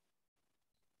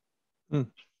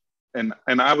 And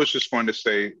I was just going to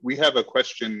say, we have a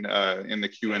question in the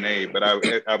Q&A, but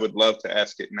I would love to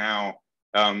ask it now.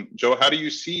 Joe, how do you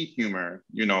see humor?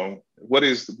 You know, what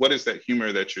is that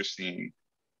humor that you're seeing?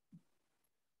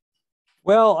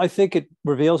 Well, I think it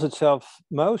reveals itself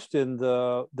most in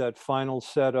that final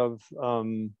set of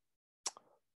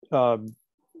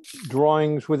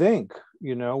drawings with ink,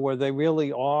 you know, where they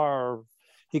really are,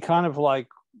 he kind of like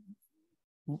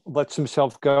lets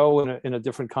himself go in a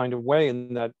different kind of way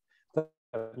in that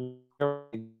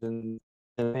in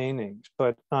paintings.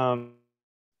 But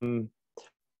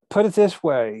put it this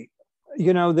way,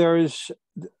 you know,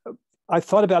 I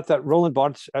thought about that Roland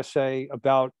Barthes essay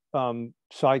about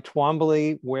Cy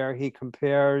Twombly, where he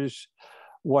compares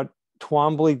what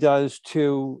Twombly does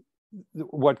to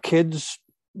what kids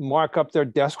mark up their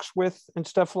desks with and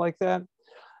stuff like that.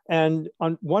 And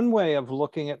on one way of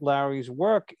looking at Larry's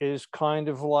work is kind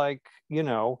of like, you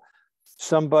know,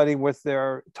 somebody with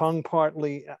their tongue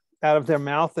partly out of their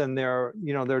mouth and they're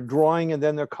drawing and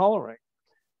then they're coloring.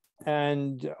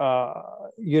 And,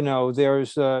 you know,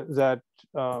 there's a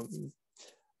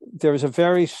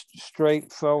very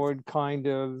straightforward kind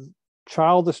of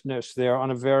childishness there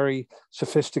on a very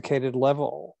sophisticated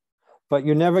level, but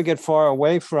you never get far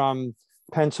away from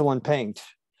pencil and paint.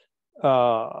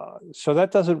 So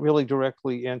that doesn't really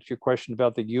directly answer your question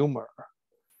about the humor.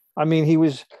 I mean, he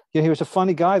was a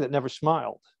funny guy that never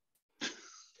smiled.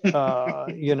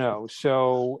 You know,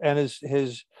 so, and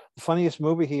his funniest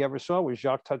movie he ever saw was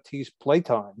Jacques Tati's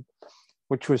Playtime,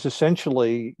 which was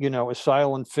essentially, you know, a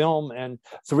silent film, and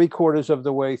 3/4 of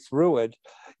the way through it,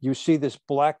 you see this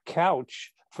black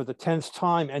couch for the 10th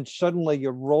time, and suddenly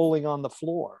you're rolling on the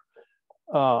floor.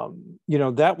 You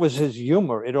know, that was his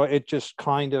humor. It just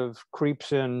kind of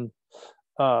creeps in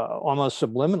almost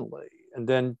subliminally, and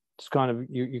then it's kind of,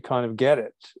 you kind of get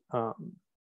it,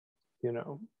 you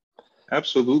know.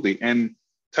 Absolutely. And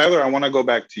Tyler, I want to go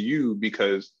back to you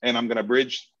because, and I'm going to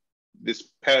bridge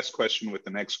this past question with the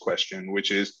next question,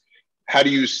 which is, how do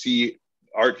you see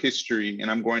art history, and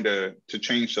I'm going to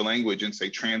change the language and say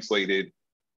translated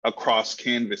across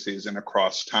canvases and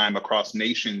across time, across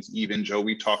nations even. Joe,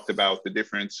 we talked about the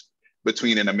difference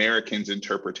between an American's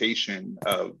interpretation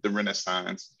of the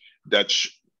Renaissance,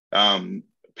 Dutch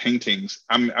paintings.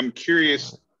 I'm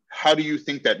curious, how do you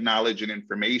think that knowledge and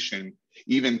information,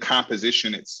 even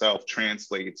composition itself,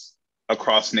 translates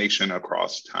across nation,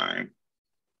 across time?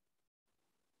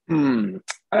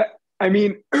 I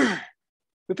mean,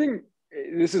 the thing,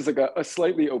 this is like a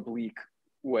slightly oblique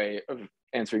way of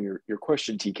answering your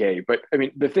question, TK, but I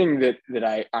mean, the thing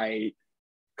that I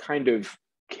kind of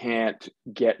can't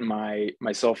get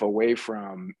myself away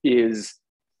from is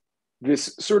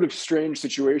this sort of strange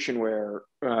situation where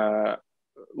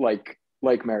like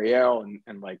Mariel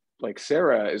and like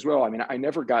Sarah as well. I mean, I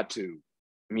never got to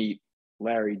meet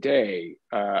Larry Day,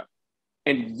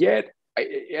 and yet,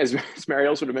 as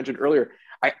Mariel sort of mentioned earlier,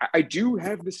 I do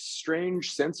have this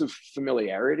strange sense of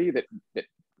familiarity that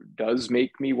does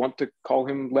make me want to call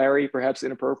him Larry, perhaps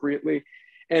inappropriately.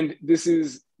 And this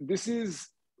is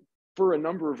for a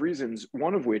number of reasons,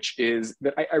 one of which is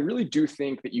that I really do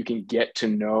think that you can get to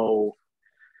know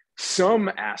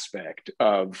some aspect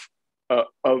of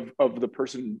the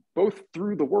person, both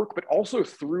through the work, but also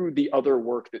through the other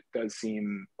work that does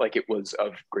seem like it was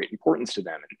of great importance to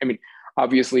them. I mean,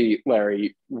 obviously,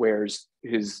 Larry wears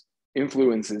his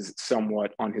influences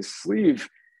somewhat on his sleeve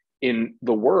in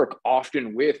the work,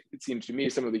 often with, it seems to me,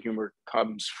 some of the humor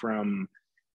comes from,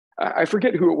 I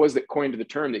forget who it was that coined the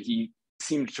term that he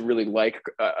seemed to really like,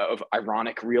 of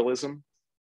ironic realism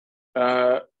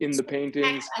in the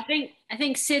paintings. I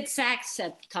think Sid Sachs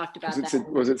talked about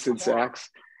that. Was it Sid Sachs?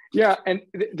 Yeah, and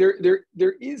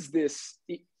there is this,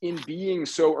 in being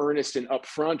so earnest and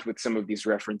upfront with some of these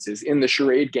references in the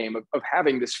charade game of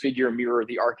having this figure mirror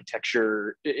the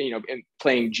architecture, you know, and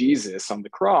playing Jesus on the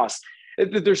cross.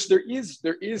 There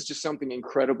is just something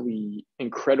incredibly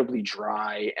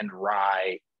dry and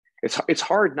wry. It's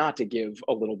hard not to give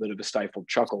a little bit of a stifled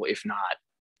chuckle, if not,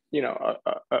 you know,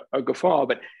 a guffaw.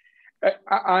 But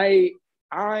I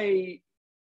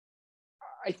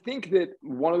think that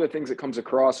one of the things that comes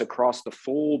across the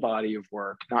full body of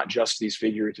work, not just these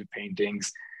figurative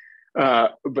paintings,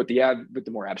 but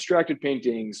the more abstracted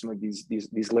paintings, some of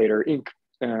these later ink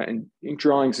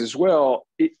drawings as well,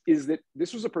 is that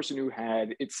this was a person who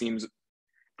had, it seems,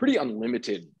 pretty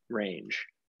unlimited range,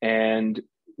 and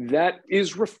that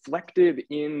is reflected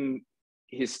in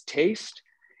his taste.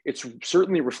 It's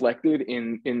certainly reflected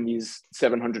in these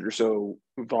 700 or so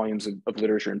volumes of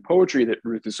literature and poetry that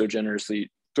Ruth has so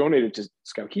generously donated to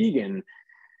Skowhegan.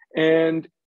 And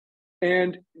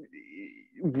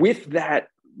with that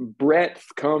breadth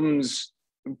comes,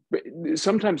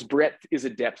 sometimes breadth is a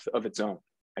depth of its own,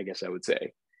 I guess I would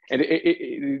say. And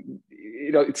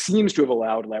it seems to have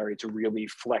allowed Larry to really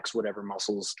flex whatever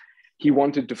muscles he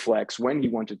wanted to flex when he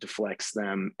wanted to flex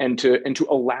them, and to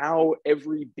allow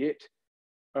every bit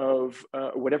of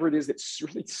whatever it is that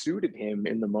really suited him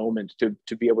in the moment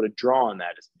to be able to draw on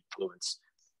that as an influence,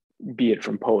 be it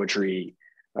from poetry,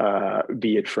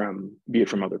 be it from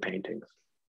other paintings.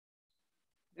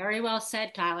 Very well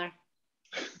said, Tyler.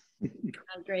 I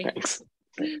agree. Thanks.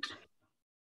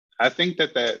 I think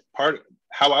that part,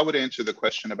 how I would answer the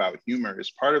question about humor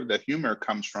is, part of the humor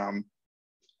comes from,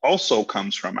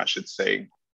 I should say,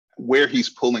 where he's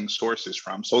pulling sources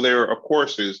from. So there, of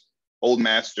course, is Old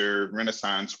Master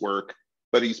Renaissance work,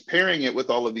 but he's pairing it with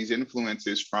all of these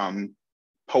influences from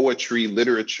poetry,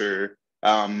 literature,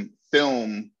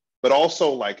 film, but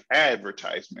also like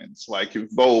advertisements, like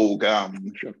Vogue,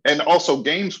 and also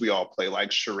games we all play,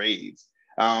 like charades,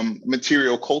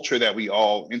 material culture that we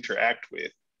all interact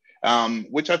with,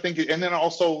 which I think, and then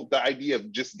also the idea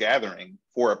of just gathering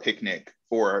for a picnic,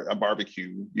 for a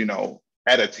barbecue, you know,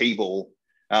 at a table,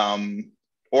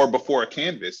 or before a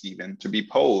canvas even, to be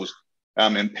posed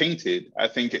and painted. I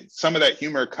think some of that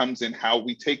humor comes in how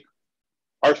we take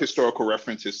art historical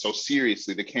references so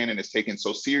seriously. The canon is taken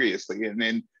so seriously, and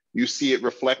then you see it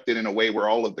reflected in a way where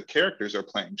all of the characters are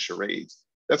playing charades.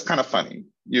 That's kind of funny,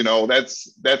 you know.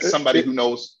 That's somebody who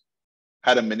knows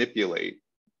how to manipulate.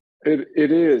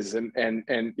 It is, and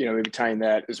you know, maybe tying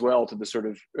that as well to the sort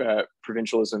of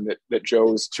provincialism that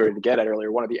Joe was starting to get at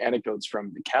earlier. One of the anecdotes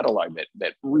from the catalog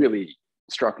that really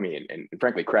struck me and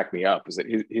frankly cracked me up was that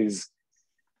his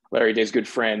Larry Day's good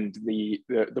friend, the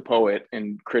poet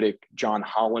and critic John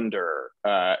Hollander,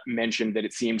 mentioned that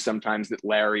it seems sometimes that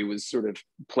Larry was sort of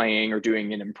playing or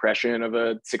doing an impression of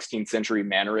a 16th century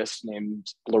mannerist named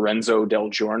Lorenzo del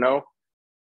Giorno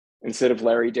instead of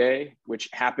Larry Day, which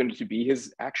happened to be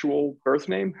his actual birth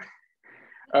name.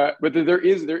 But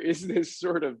there's this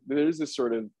sort of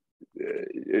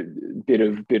bit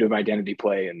of identity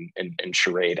play and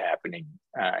charade happening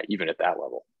even at that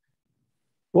level.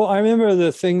 Well, I remember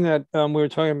the thing that we were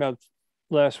talking about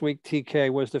last week,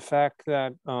 TK, was the fact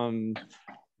that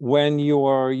when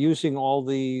you're using all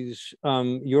these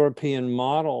European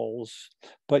models,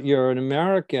 but you're an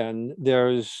American,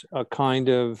 there's a kind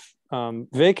of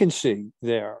vacancy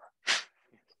there,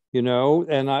 you know,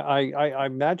 and I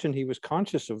imagine he was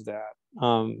conscious of that.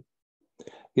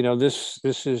 You know, this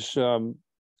is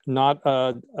not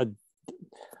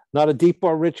a deep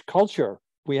or rich culture.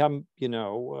 We have, you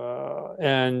know,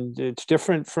 and it's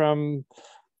different from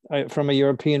a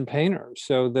European painter.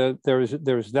 So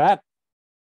there's that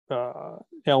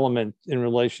element in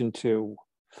relation to,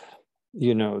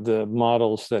 you know, the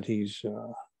models that he's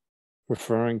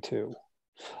referring to.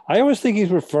 I always think he's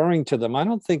referring to them. I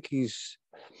don't think he's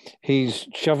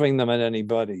shoving them at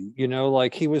anybody. You know,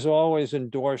 like he was always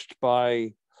endorsed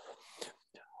by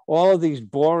all of these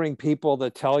boring people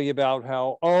that tell you about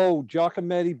how, oh,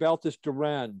 Giacometti, Balthus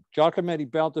Duran.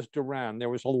 There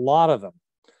was a lot of them.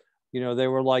 You know, they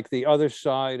were like the other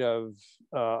side of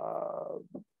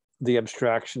the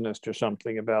abstractionist or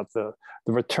something, about the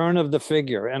return of the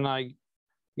figure. And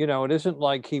you know, it isn't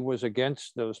like he was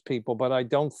against those people, but I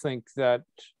don't think that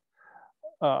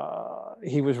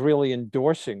he was really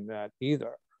endorsing that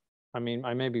either. I mean,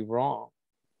 I may be wrong,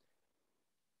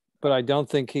 but I don't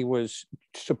think he was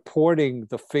supporting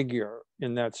the figure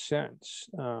in that sense.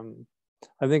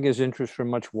 I think his interests were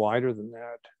much wider than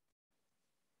that.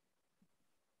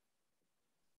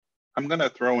 I'm going to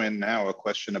throw in now a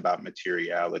question about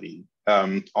materiality.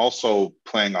 Also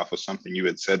playing off of something you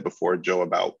had said before, Joe,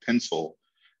 about pencil.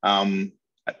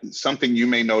 Something you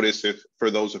may notice, if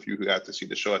for those of you who got to see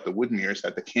the show at the Woodmere, is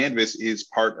that the canvas is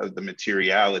part of the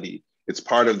materiality. It's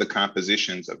part of the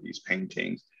compositions of these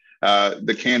paintings.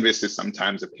 The canvas is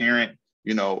sometimes apparent.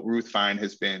 You know, Ruth Fine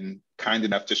has been kind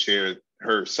enough to share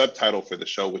her subtitle for the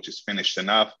show, which is Finished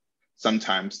Enough.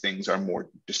 Sometimes things are more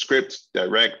descript,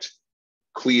 direct,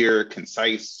 clear,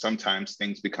 concise. Sometimes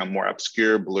things become more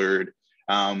obscure, blurred,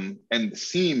 and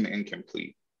seem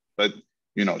incomplete. But,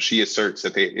 you know, she asserts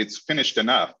that it's finished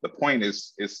enough. The point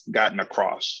is gotten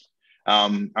across.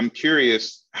 I'm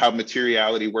curious how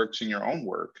materiality works in your own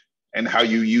work and how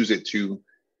you use it to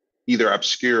either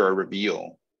obscure or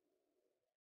reveal.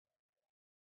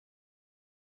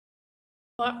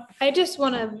 Well, I just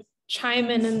want to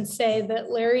chime in and say that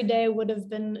Larry Day would have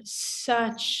been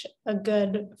such a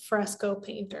good fresco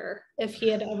painter if he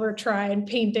had ever tried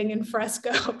painting in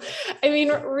fresco. I mean,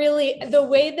 really, the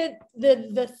way that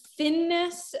the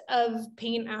thinness of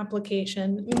paint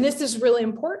application, I mean, this is really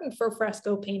important for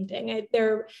fresco painting.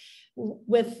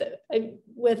 With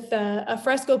a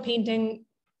fresco painting,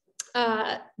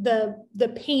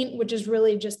 the paint, which is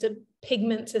really just a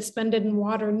pigment suspended in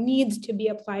water, needs to be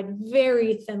applied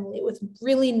very thinly with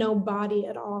really no body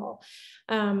at all.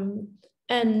 And,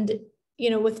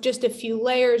 you know, with just a few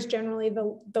layers, generally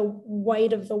the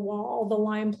white of the wall, the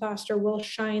lime plaster will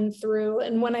shine through.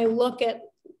 And when I look at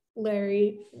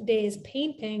Larry Day's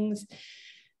paintings,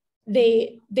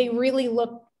 they really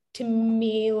look to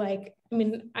me like, I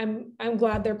mean, I'm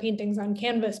glad they're paintings on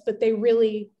canvas, but they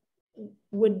really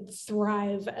would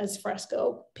thrive as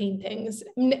fresco paintings,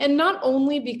 and not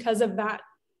only because of that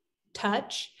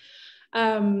touch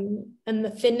and the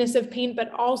thinness of paint, but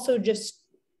also just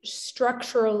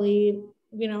structurally,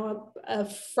 you know, a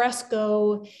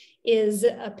fresco is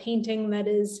a painting that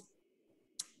is,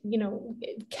 you know,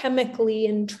 chemically,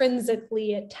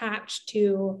 intrinsically attached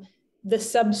to the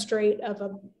substrate of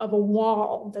a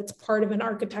wall that's part of an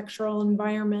architectural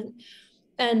environment.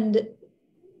 And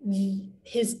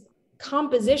his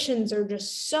compositions are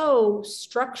just so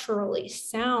structurally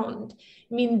sound.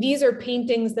 I mean, these are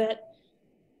paintings that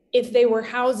if they were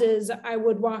houses, I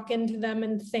would walk into them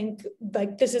and think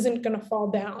like, this isn't going to fall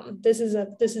down. This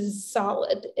is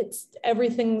solid.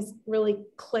 Everything's really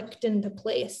clicked into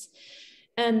place.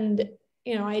 And,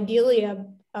 you know, ideally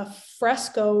a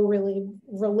fresco really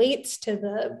relates to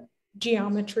the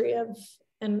geometry of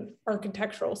an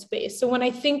architectural space. So when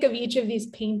I think of each of these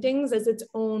paintings as its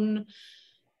own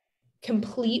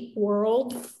complete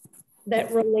world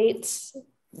that relates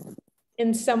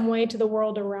in some way to the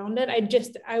world around it,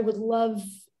 I would love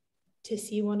to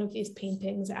see one of these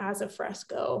paintings as a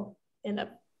fresco in a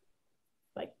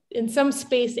like in some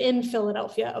space in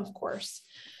Philadelphia, of course.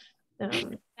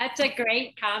 That's a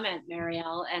great comment,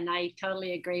 Mariel, and I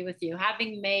totally agree with you.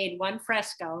 Having made one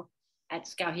fresco at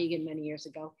Skowhegan many years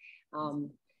ago.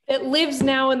 It lives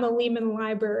now in the Lehman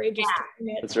Library. Just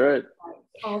that's right.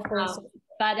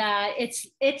 But it's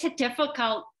a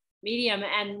difficult medium,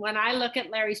 and when I look at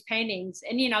Larry's paintings,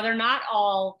 and they're not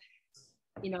all,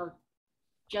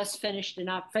 just finished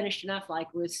enough, like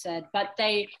Ruth said, but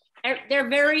they're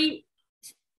very.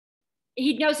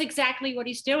 He knows exactly what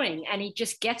he's doing, and he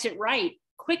just gets it right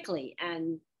quickly,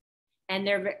 and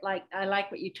they're like, I like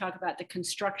what you talk about, the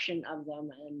construction of them,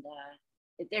 and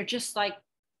they're just like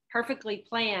perfectly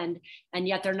planned, and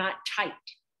yet they're not tight.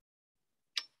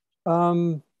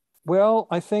 Well,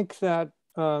 I think that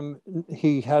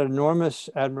he had enormous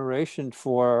admiration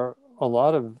for a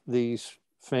lot of these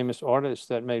famous artists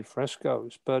that made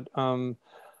frescoes, but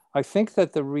I think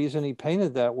that the reason he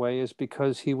painted that way is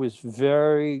because he was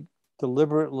very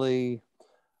deliberately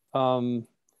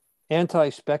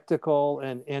anti-spectacle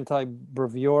and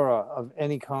anti-bravura of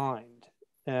any kind.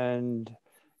 And,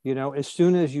 as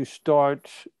soon as you start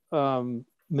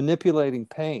manipulating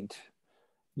paint,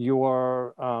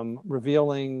 you're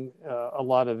revealing a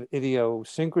lot of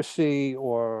idiosyncrasy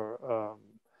or,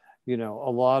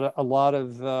 a lot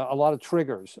of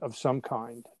triggers of some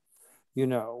kind,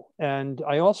 And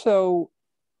I also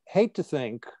hate to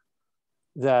think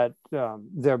that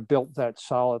they're built that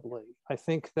solidly. I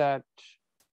think that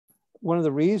one of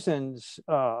the reasons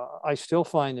I still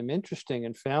find him interesting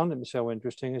and found him so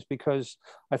interesting is because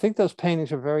I think those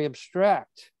paintings are very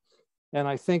abstract. And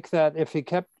I think that if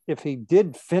he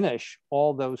did finish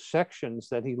all those sections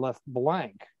that he left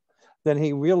blank, then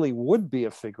he really would be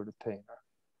a figurative painter.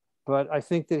 But I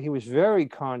think that he was very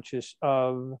conscious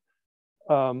of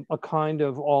a kind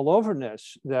of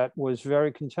all-overness that was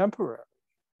very contemporary.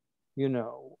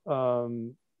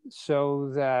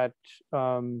 So that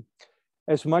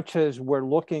as much as we're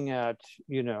looking at,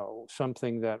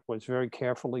 something that was very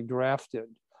carefully drafted,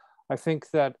 I think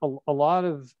that a lot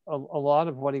of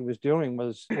what he was doing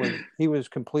was he was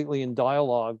completely in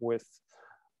dialogue with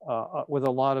a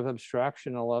lot of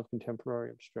abstraction, a lot of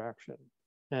contemporary abstraction,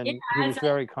 and he was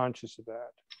very conscious of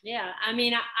that. Yeah, I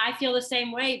mean, I feel the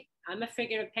same way. I'm a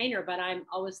figurative painter, but I'm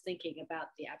always thinking about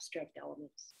the abstract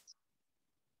elements.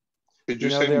 Could you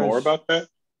say more about that?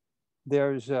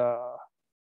 There's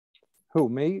who,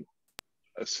 me?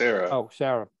 Sarah. Oh,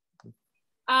 Sarah.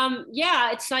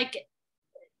 Yeah, it's like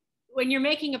when you're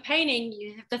making a painting,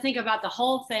 you have to think about the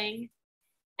whole thing.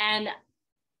 And,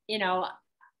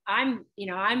 I'm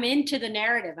into the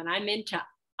narrative, and I'm into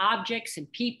objects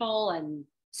and people and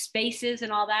spaces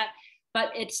and all that,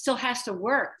 but it still has to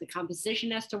work. The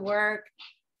composition has to work,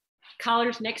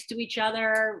 colors next to each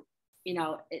other,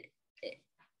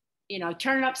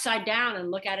 turn it upside down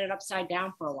and look at it upside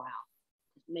down for a while.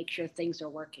 Make sure things are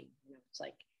working. It's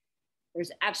like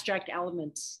there's abstract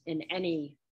elements in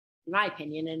my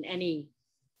opinion, in any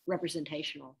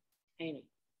representational painting.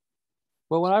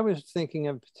 Well, what I was thinking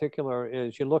in particular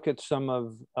is you look at some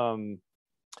of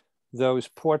those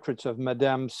portraits of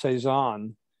Madame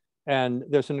Cézanne, and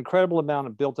there's an incredible amount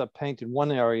of built-up paint in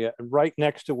one area, and right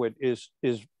next to it is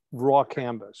raw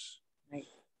canvas. Right.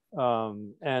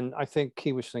 And I think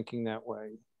he was thinking that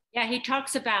way. Yeah, he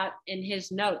talks about in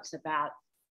his notes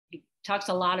he talks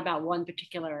a lot about one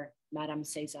particular Madame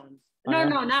Cézanne. No,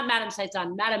 not Madame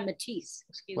Cézanne, Madame Matisse.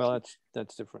 Excuse me. Well,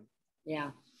 that's different.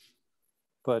 Yeah.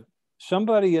 But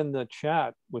somebody in the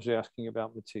chat was asking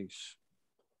about Matisse.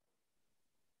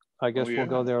 I guess we'll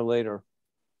go there later.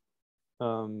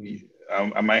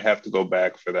 I might have to go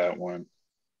back for that one,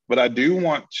 but I do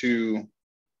want to.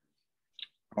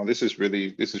 Oh, this is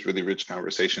really rich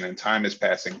conversation, and time is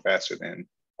passing faster than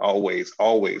always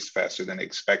faster than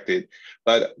expected.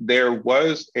 But there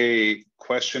was a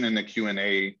question in the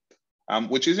Q&A,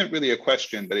 which isn't really a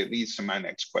question, but it leads to my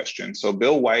next question. So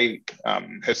Bill White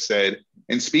has said,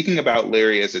 in speaking about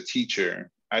Larry as a teacher,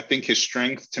 I think his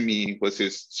strength to me was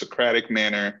his Socratic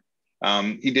manner.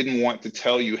 He didn't want to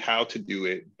tell you how to do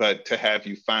it, but to have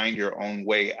you find your own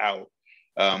way out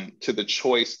to the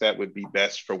choice that would be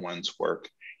best for one's work.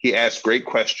 He asked great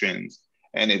questions,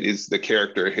 and it is the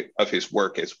character of his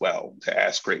work as well to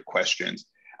ask great questions.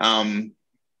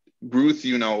 Ruth,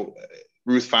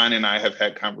 Ruth Fine and I have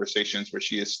had conversations where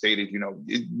she has stated,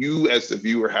 you as the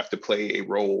viewer have to play a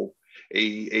role,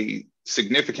 a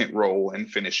significant role in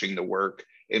finishing the work,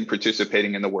 in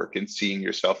participating in the work, and seeing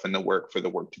yourself in the work for the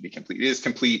work to be complete. It is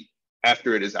complete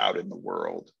after it is out in the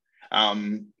world.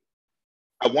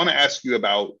 I want to ask you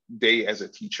about Day as a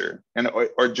teacher,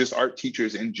 or just art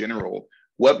teachers in general.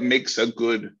 What makes a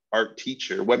good art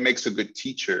teacher? What makes a good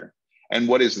teacher? and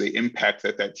what is the impact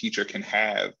that that teacher can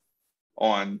have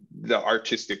on the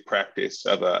artistic practice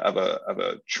of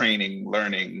a training,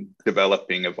 learning,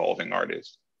 developing, evolving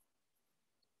artist.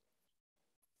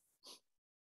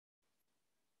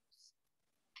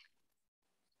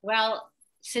 Well,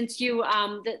 since you,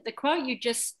 the quote you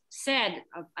just said,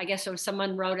 I guess it was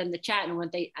someone wrote in the chat,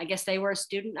 and I guess they were a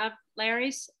student of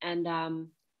Larry's. And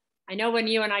I know when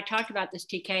you and I talked about this,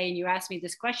 TK, and you asked me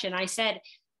this question, I said,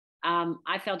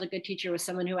 I felt a good teacher was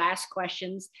someone who asks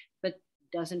questions, but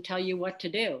doesn't tell you what to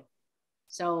do.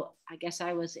 So I guess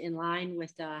I was in line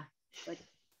with what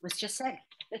was just said.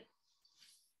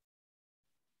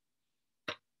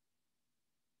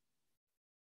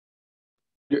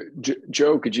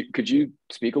 Joe, could you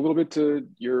speak a little bit to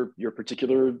your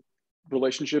particular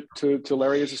relationship to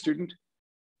Larry as a student?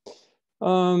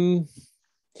 Well,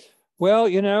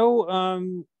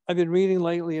 I've been reading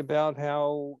lately about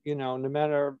how, no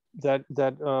matter that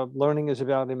learning is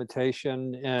about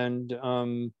imitation,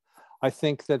 and I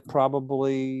think that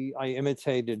probably I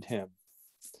imitated him.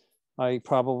 I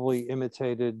probably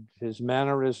imitated his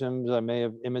mannerisms. I may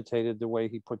have imitated the way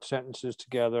he put sentences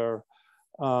together.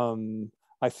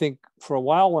 I think for a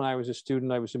while when I was a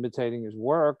student, I was imitating his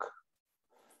work.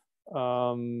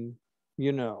 I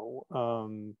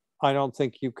don't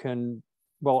think you can,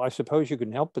 well, I suppose you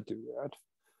can help but do that.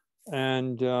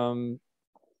 And,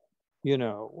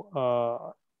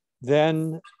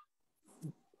 then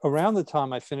around the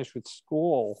time I finished with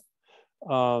school,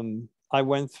 I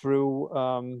went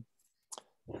through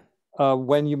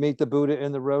when you meet the Buddha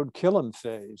in the road, kill him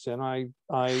phase. And I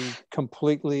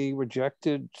completely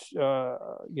rejected,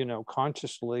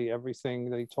 consciously everything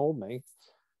that he told me,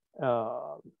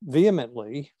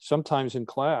 vehemently, sometimes in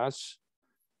class.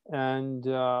 And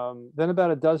then about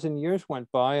a dozen years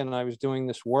went by, and I was doing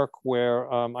this work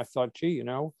where I thought, gee,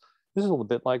 this is a little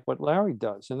bit like what Larry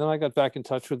does. And then I got back in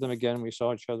touch with him again. We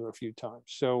saw each other a few times.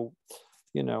 So,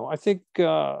 I think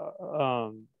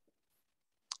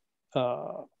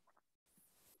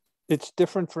it's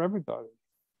different for everybody,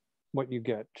 what you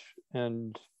get,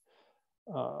 and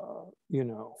how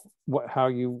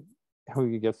you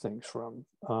get things from.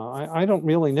 I don't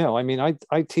really know. I mean,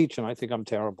 I teach and I think I'm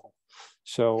terrible.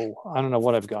 So I don't know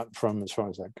what I've gotten from as far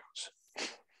as that goes.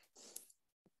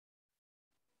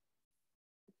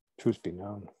 Truth be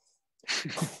known.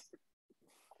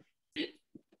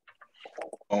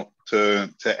 Well, to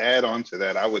add on to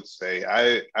that, I would say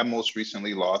I most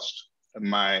recently lost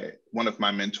one of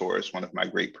my mentors, one of my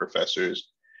great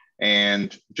professors,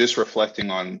 and just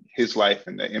reflecting on his life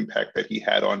and the impact that he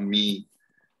had on me,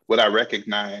 what I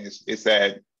recognize is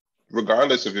that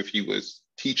regardless of if he was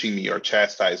teaching me or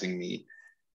chastising me,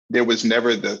 there was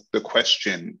never the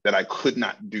question that I could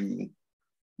not do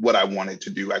what I wanted to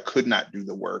do. I could not do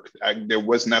the work. There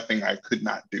was nothing I could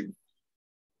not do.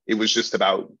 It was just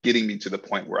about getting me to the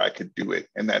point where I could do it.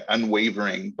 And that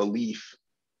unwavering belief,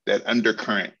 that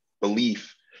undercurrent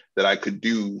belief that I could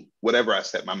do whatever I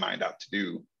set my mind out to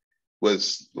do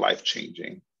was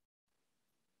life-changing.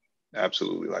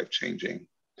 Absolutely life-changing.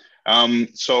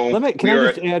 So can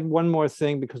I just add one more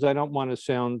thing, because I don't want to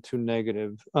sound too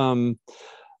negative.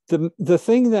 The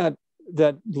thing that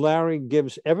Larry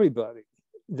gives everybody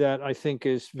that I think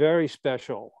is very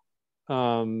special,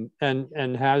 and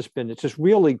has been, it's just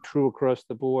really true across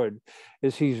the board,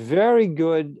 is he's very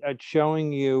good at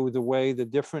showing you the way the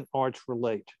different arts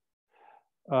relate.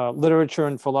 Literature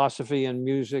and philosophy and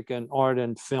music and art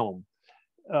and film.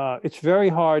 It's very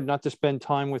hard not to spend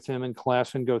time with him in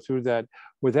class and go through that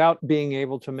without being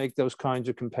able to make those kinds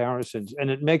of comparisons. And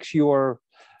it makes your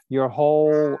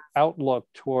whole outlook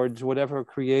towards whatever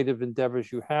creative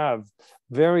endeavors you have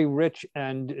very rich,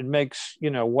 and it makes,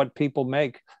 what people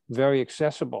make very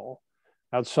accessible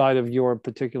outside of your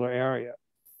particular area.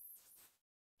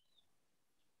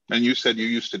 And you said you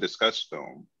used to discuss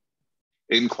film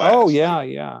in class. Oh, yeah.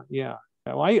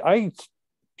 I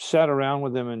sat around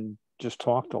with him and just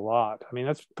talked a lot. I mean,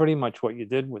 that's pretty much what you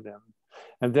did with him.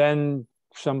 And then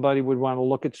somebody would want to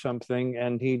look at something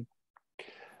and he'd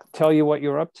tell you what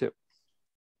you're up to.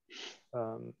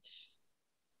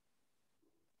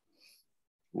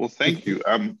 Well, thank you.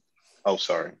 Oh,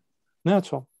 sorry. No,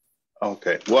 that's all.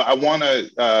 Okay. Well, I want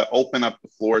to open up the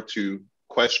floor to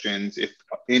questions. If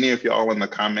any of y'all in the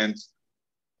comments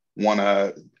want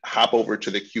to hop over to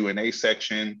the Q&A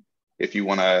section, if you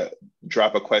want to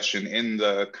drop a question in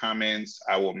the comments,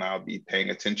 I will now be paying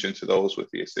attention to those with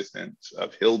the assistance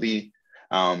of Hildy.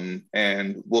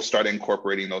 And we'll start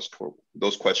incorporating those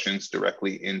questions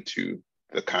directly into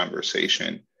the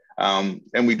conversation.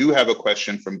 And we do have a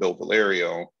question from Bill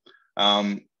Valerio.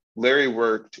 Larry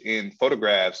worked in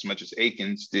photographs, much as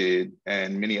Akins did,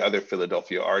 and many other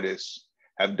Philadelphia artists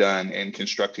have done in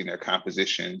constructing their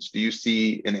compositions. Do you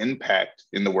see an impact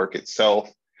in the work itself?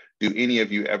 Do any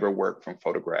of you ever work from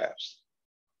photographs?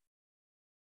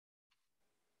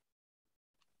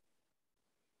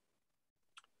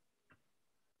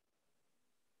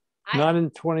 Not in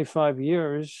 25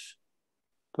 years,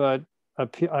 but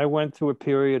I went through a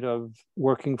period of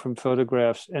working from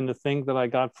photographs, and the thing that I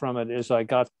got from it is I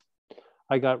got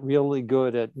really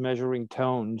good at measuring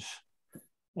tones,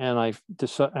 and I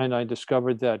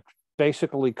discovered that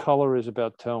basically color is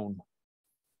about tone.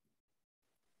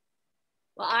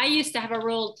 Well, I used to have a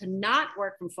rule to not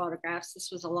work from photographs. This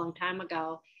was a long time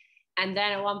ago. And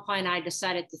then at one point I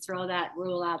decided to throw that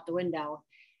rule out the window.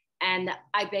 And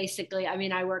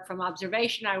I work from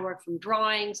observation, I work from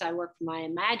drawings, I work from my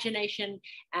imagination,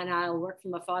 and I'll work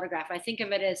from a photograph. I think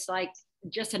of it as like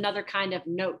just another kind of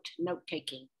note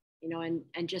taking, you know,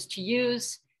 and just to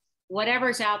use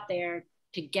whatever's out there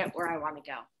to get where I want to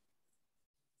go.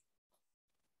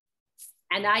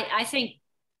 And I think,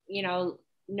 you know,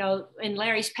 in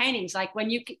Larry's paintings, like when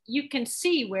you can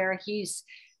see where he's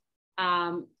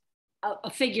a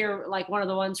figure like one of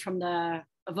the ones from the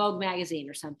Vogue magazine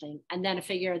or something, and then a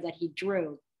figure that he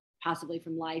drew, possibly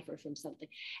from life or from something,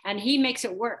 and he makes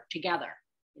it work together.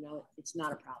 You know, it's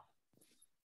not a problem.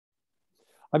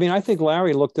 I mean, I think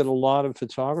Larry looked at a lot of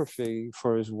photography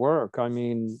for his work. I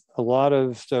mean, a lot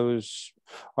of those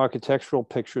architectural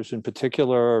pictures in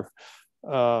particular,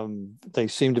 they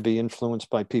seem to be influenced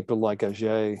by people like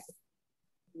Auger.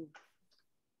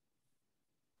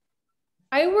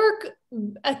 I work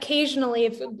occasionally,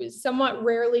 if it was somewhat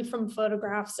rarely, from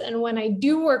photographs. And when I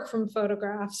do work from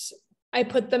photographs, I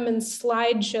put them in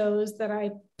slideshows that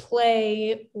I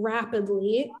play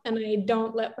rapidly, and I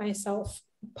don't let myself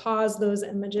pause those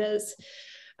images.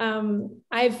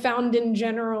 I've found in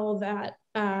general that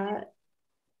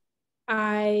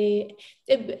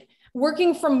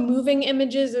working from moving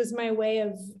images is my way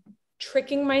of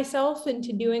tricking myself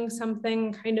into doing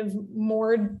something kind of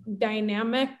more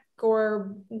dynamic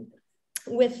or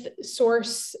with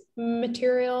source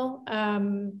material.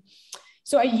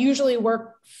 So I usually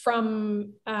work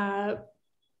from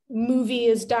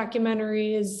movies,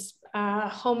 documentaries,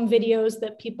 home videos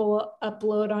that people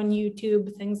upload on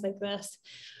YouTube, things like this.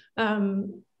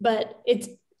 But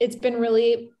it's been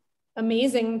really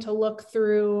amazing to look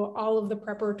through all of the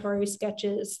preparatory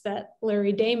sketches that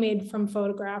Larry Day made from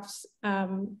photographs,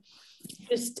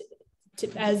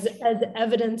 as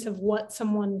evidence of what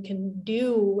someone can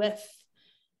do with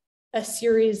a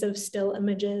series of still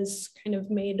images kind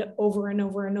of made over and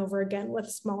over and over again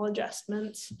with small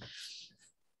adjustments.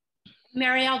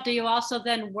 Mariel, do you also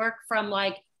then work from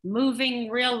like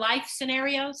moving real life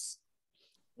scenarios?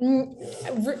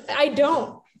 I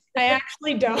don't. I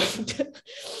actually don't.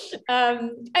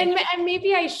 And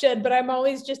maybe I should, but I'm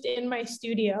always just in my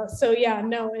studio. So yeah,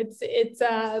 no, it's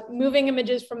moving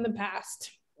images from the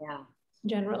past. Yeah.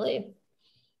 Generally.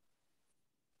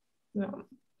 No.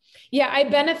 Yeah, I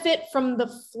benefit from the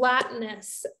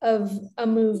flatness of a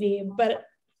movie, but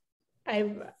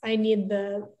I need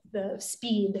the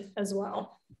speed as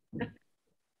well.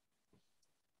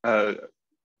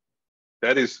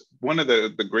 That is one of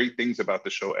the great things about the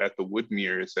show at the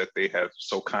Woodmere, is that they have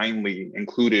so kindly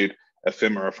included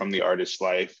ephemera from the artist's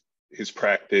life, his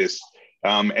practice,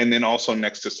 and then also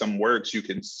next to some works, you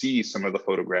can see some of the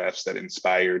photographs that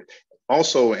inspired.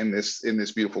 Also in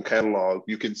this beautiful catalog,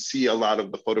 you can see a lot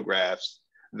of the photographs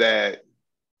that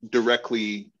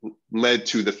directly led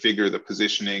to the figure, the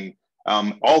positioning,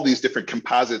 all these different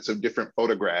composites of different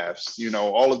photographs, you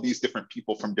know, all of these different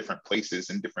people from different places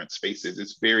and different spaces.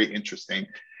 It's very interesting.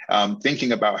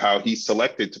 Thinking about how he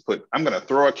selected to put, I'm gonna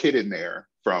throw a kid in there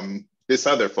from this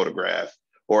other photograph,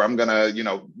 or I'm gonna, you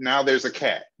know, now there's a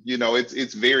cat. You know,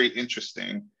 it's very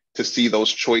interesting to see those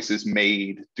choices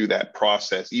made through that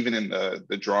process, even in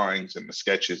the drawings and the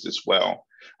sketches as well.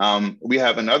 We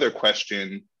have another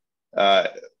question.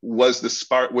 Was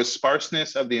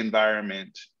sparseness of the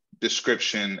environment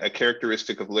description a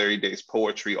characteristic of Larry Day's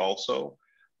poetry also?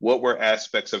 What were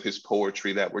aspects of his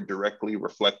poetry that were directly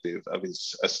reflective of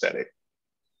his aesthetic?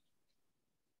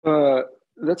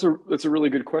 That's a really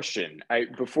good question.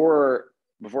 Before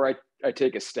I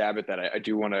take a stab at that, I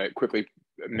do want to quickly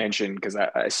mention, because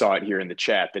I saw it here in the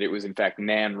chat, that it was in fact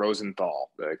Nan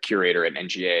Rosenthal, the curator at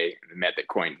NGA, the Met, that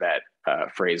coined that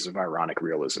phrase of ironic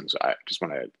realism. So I just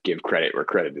want to give credit where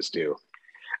credit is due.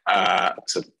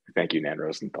 So thank you, Nan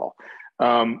Rosenthal.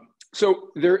 So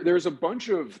there's a bunch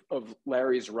of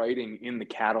Larry's writing in the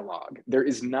catalog. There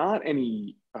is not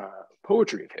any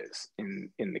poetry of his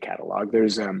in the catalog.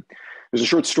 There's there's a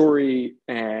short story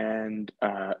and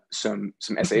some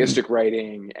essayistic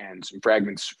writing and some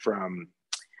fragments from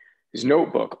his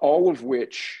notebook, all of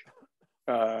which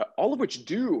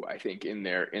do, I think, in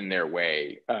their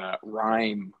way,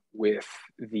 rhyme with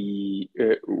the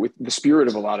spirit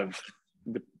of a lot of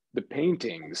the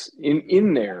paintings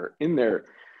in their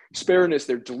spareness,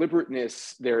 their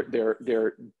deliberateness,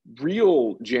 their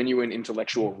real genuine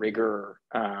intellectual rigor,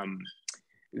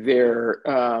 their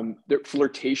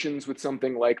flirtations with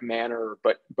something like manner,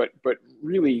 but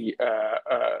really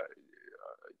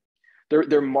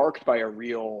they're marked by a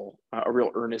real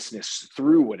earnestness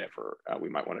through whatever we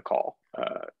might want to call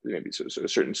maybe a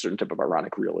certain type of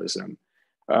ironic realism.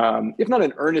 If not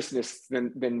an earnestness,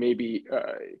 then maybe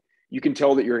you can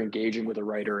tell that you're engaging with a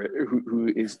writer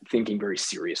who is thinking very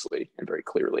seriously and very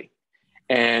clearly.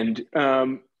 And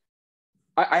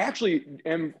I actually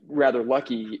am rather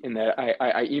lucky in that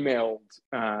I emailed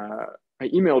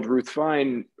Ruth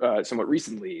Fine somewhat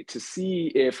recently to see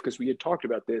if, because we had talked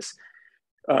about this,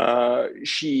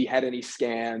 she had any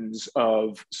scans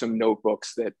of some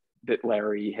notebooks that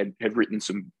Larry had written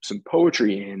some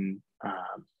poetry in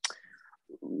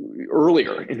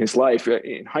earlier in his life,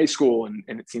 in high school,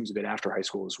 and it seems a bit after high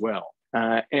school as well.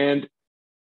 And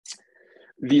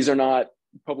these are not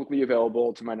publicly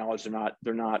available, to my knowledge.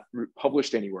 They're not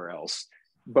published anywhere else.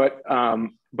 But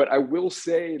I will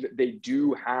say that they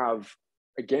do have,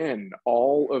 again,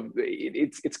 all of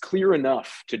it's clear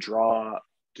enough to draw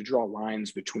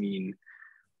lines between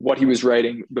what he was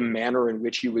writing, the manner in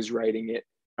which he was writing it,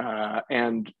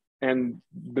 and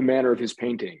the manner of his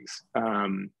paintings.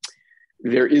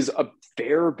 There is a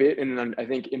fair bit, and I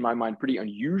think in my mind, pretty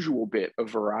unusual bit of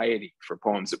variety for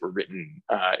poems that were written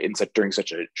during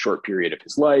such a short period of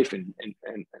his life and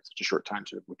such a short time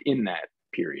sort of within that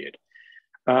period.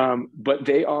 But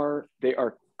they are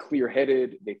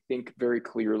clear-headed. They think very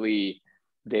clearly.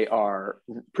 They are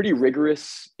pretty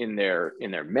rigorous in their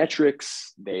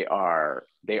metrics. They are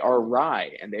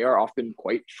wry, and they are often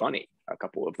quite funny. A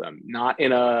couple of them, not in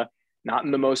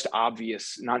the most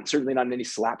obvious, certainly not in any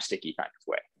slapsticky kind of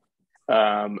way.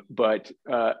 But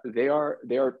they are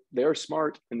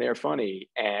smart and they are funny,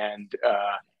 and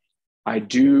I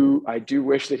do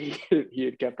wish that he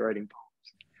had kept writing poems.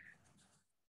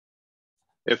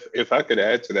 If I could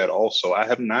add to that also, I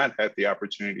have not had the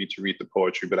opportunity to read the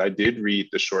poetry, but I did read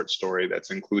the short story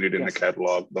that's included in the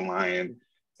catalog, The Lion,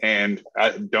 and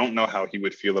I don't know how he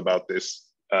would feel about this,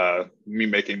 me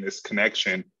making this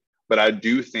connection, but I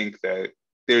do think that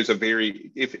there's a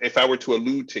very, if I were to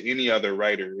allude to any other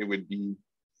writer, it would be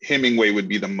Hemingway would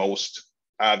be the most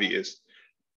obvious.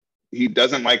 He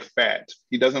doesn't like fat.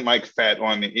 He doesn't like fat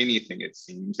on anything, it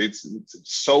seems. It's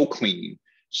so clean,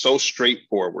 so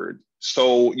straightforward.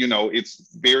 So,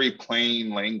 it's very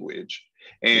plain language.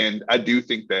 And I do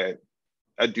think that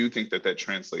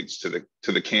translates to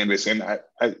the canvas. And I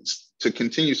to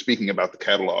continue speaking about the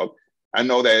catalog, I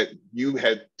know that you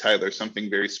had, Tyler, something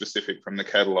very specific from the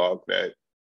catalog that,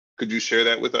 could you share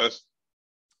that with us?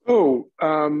 Oh,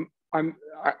 I'm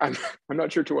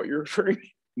not sure to what you're referring.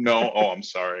 No, I'm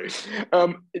sorry.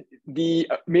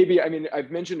 Maybe, I mean, I've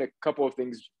mentioned a couple of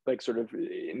things like sort of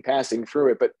in passing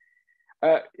through it, but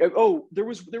there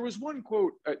was one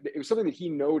quote. It was something that he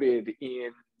noted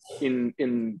in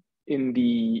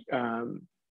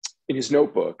his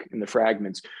notebook, in the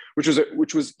fragments, which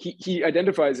was he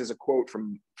identifies as a quote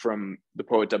from the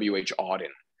poet W.H. Auden,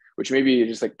 which maybe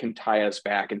just like can tie us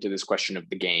back into this question of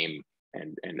the game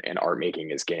and art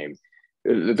making as game.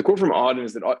 The quote from Auden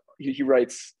is that he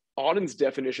writes, Auden's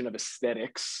definition of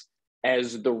aesthetics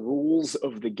as the rules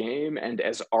of the game and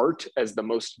as art as the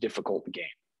most difficult game.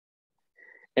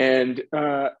 And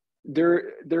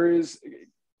there is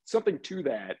something to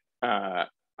that,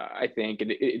 I think,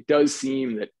 and it does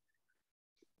seem that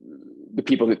the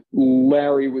people that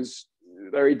Larry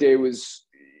Day was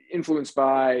influenced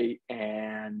by,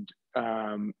 and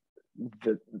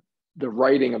the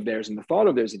writing of theirs and the thought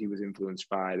of theirs that he was influenced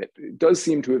by, that it does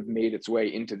seem to have made its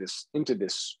way into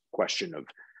this question of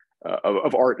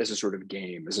art as a sort of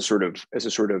game, as a sort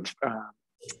of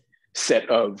set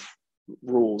of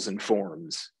rules and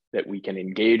forms that we can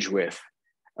engage with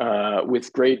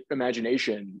great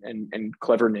imagination and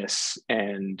cleverness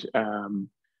and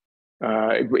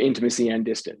intimacy and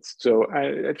distance. So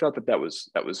I thought that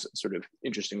was sort of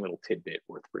interesting little tidbit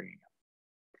worth bringing up.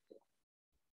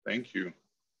 Thank you.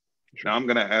 Now I'm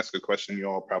going to ask a question you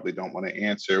all probably don't want to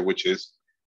answer, which is,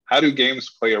 how do games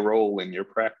play a role in your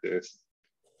practice?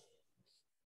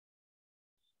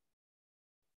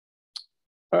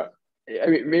 I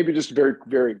mean, maybe just very,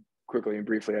 very quickly and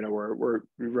briefly. I know we're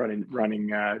running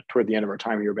toward the end of our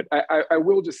time here, but I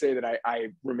will just say that I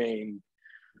remain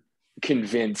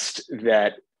convinced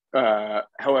that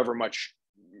however much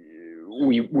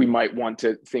we might want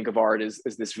to think of art as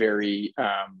this very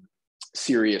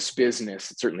serious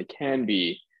business, it certainly can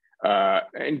be,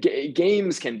 and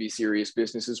games can be serious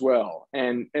business as well,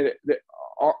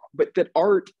 but that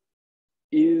art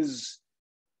is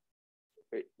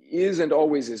and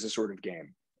always is a sort of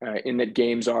game, in that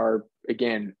games are,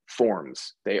 again,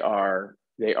 forms. They are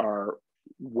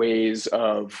ways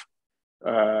of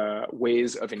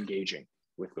engaging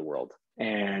with the world,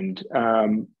 and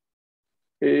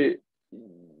it's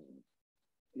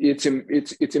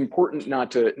important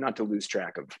not to lose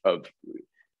track of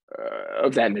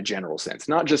that in a general sense,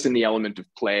 not just in the element of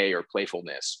play or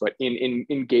playfulness, but in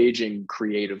engaging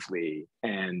creatively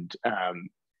and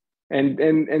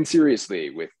seriously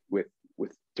with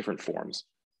different forms.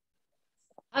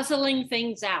 Puzzling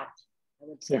things out, I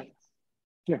would say.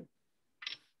 Yeah.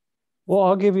 Well,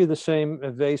 I'll give you the same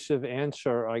evasive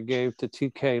answer I gave to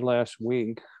TK last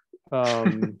week,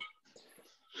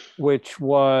 which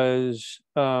was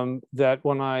that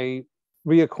when I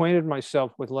reacquainted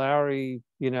myself with Larry,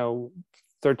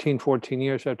 13, 14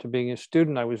 years after being a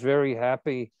student, I was very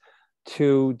happy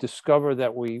to discover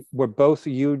that we were both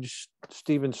huge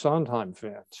Stephen Sondheim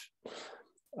fans,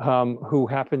 who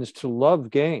happens to love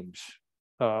games,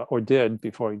 or did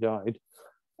before he died.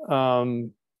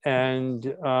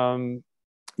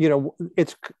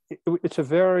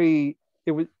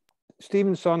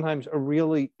 Stephen Sondheim's a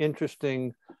really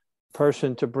interesting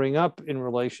person to bring up in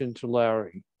relation to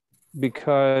Larry,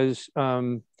 because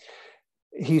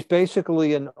he's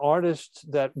basically an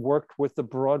artist that worked with the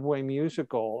Broadway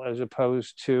musical, as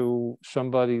opposed to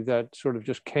somebody that sort of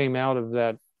just came out of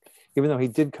that, even though he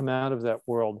did come out of that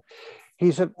world.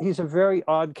 He's a very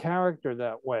odd character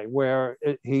that way, where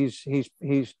he's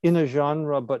in a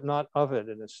genre but not of it,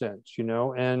 in a sense,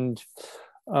 and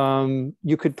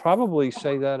you could probably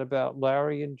say that about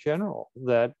Larry in general,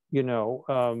 that he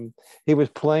was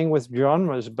playing with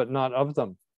genres but not of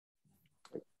them.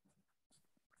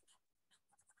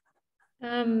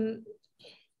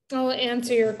 I'll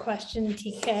answer your question,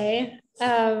 TK.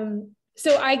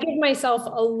 So I give myself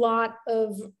a lot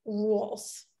of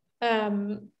rules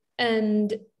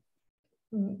and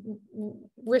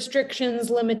restrictions,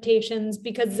 limitations,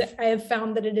 because I have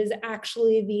found that it is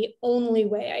actually the only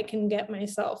way I can get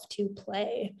myself to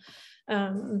play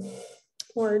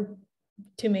or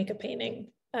to make a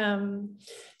painting.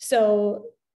 So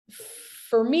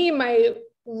for me, my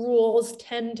rules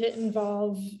tend to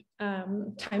involve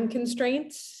time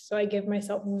constraints. So I give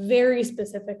myself very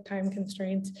specific time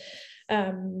constraints.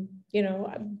 For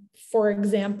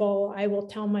example, I will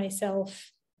tell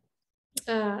myself,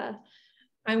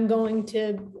 I'm going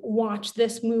to watch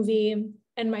this movie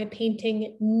and my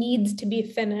painting needs to be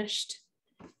finished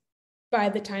by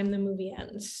the time the movie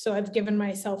ends. So I've given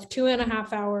myself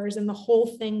 2.5 hours and the whole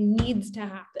thing needs to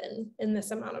happen in this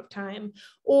amount of time.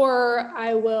 Or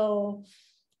I will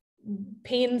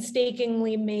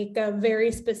painstakingly make a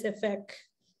very specific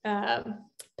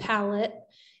palette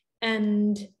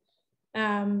and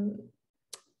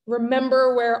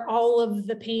remember where all of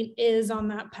the paint is on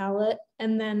that palette,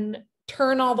 and then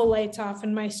turn all the lights off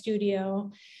in my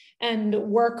studio and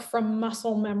work from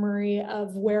muscle memory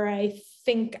of where I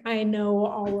think I know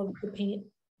all of the paint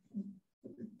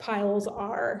piles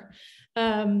are.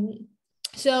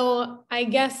 So I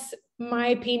guess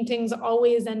my paintings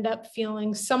always end up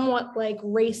feeling somewhat like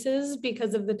races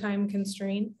because of the time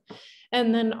constraint.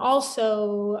 And then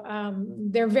also,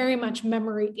 they're very much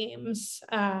memory games,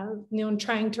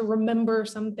 trying to remember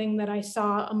something that I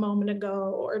saw a moment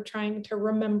ago, or trying to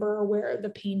remember where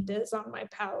the paint is on my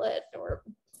palette, or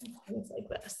things like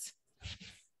this.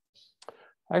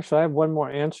 Actually, I have one more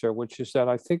answer, which is that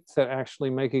I think that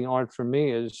actually making art for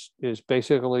me is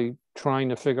basically trying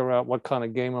to figure out what kind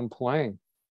of game I'm playing.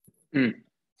 Mm.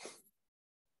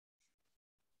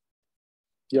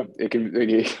 Yeah, it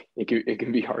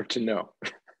can be hard to know.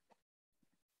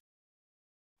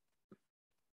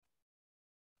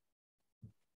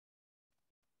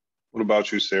 What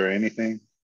about you, Sarah? Anything?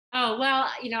 Oh, well,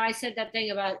 I said that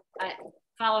thing about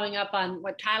following up on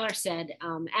what Tyler said.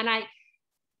 And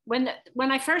when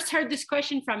I first heard this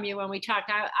question from you, when we talked,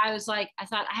 I was like, I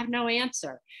thought I have no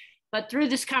answer. But through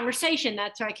this conversation,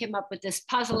 that's where I came up with this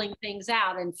puzzling things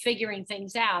out and figuring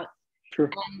things out. Sure.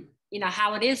 And,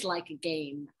 how it is like a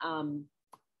game.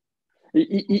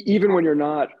 Even when you're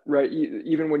not, right,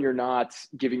 even when you're not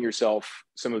giving yourself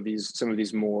some of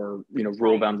these more,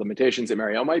 rule-bound limitations that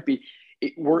Mariel might be,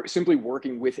 simply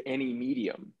working with any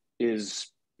medium is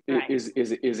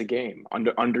is a game.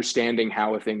 Understanding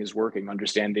how a thing is working,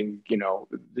 understanding, you know,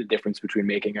 the difference between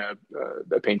making a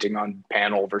painting on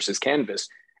panel versus canvas.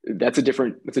 That's a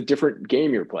different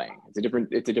game you're playing.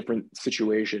 It's a different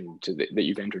situation that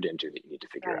you've entered into that you need to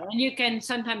figure out. And you can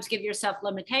sometimes give yourself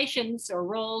limitations or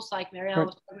rules, like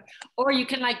Mariel, or you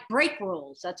can like break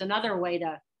rules. That's another way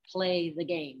to play the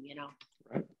game, you know.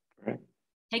 Right.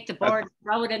 Take the board,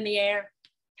 throw it in the air.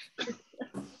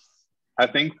 I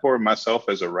think for myself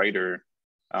as a writer,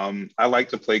 I like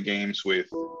to play games with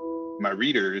my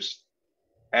readers,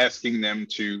 asking them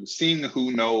to seeing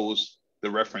who knows the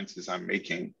references I'm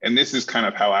making. And this is kind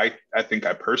of how I think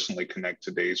I personally connect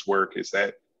today's work, is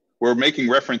that we're making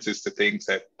references to things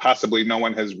that possibly no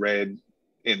one has read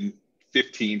in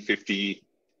 15, 50,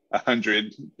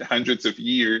 100, hundreds of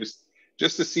years,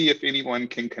 just to see if anyone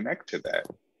can connect to that.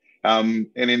 And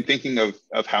in thinking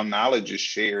of how knowledge is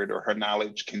shared, or how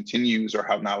knowledge continues, or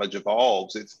how knowledge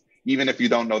evolves, it's even if you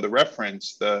don't know the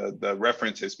reference, the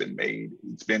reference has been made,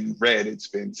 it's been read, it's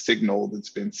been signaled,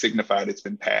 it's been signified, it's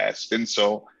been passed. And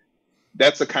so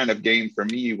that's a kind of game for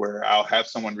me where I'll have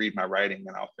someone read my writing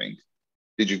and I'll think,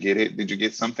 did you get it? Did you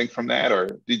get something from that? Or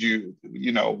did you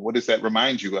know, what does that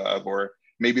remind you of? Or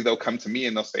maybe they'll come to me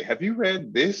and they'll say, have you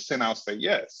read this? And I'll say,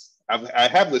 yes, I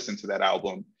have listened to that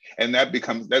album. And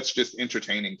that's just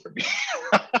entertaining for me.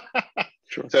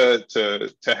 Sure.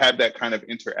 to have that kind of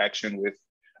interaction with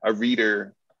a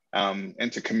reader,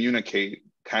 and to communicate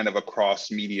kind of across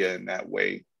media in that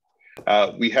way.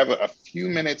 We have a few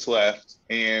minutes left,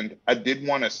 and I did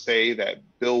want to say that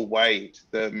Bill White,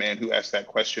 the man who asked that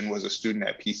question, was a student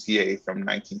at PCA from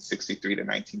 1963 to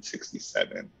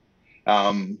 1967.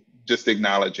 Just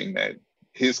acknowledging that,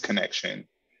 his connection.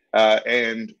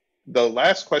 And the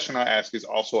last question I'll ask is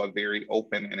also a very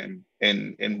open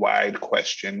and wide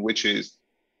question, which is,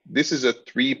 this is a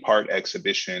 3-part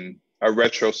exhibition, a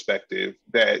retrospective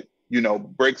that, you know,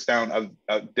 breaks down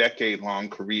a decade-long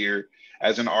career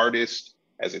as an artist,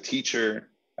 as a teacher,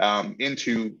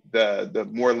 into the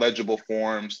more legible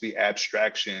forms, the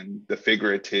abstraction, the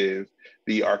figurative,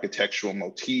 the architectural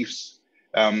motifs.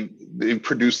 They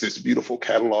produced this beautiful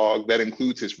catalog that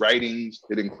includes his writings.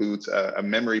 It includes a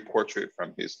memory portrait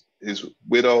from his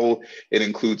widow. It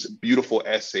includes beautiful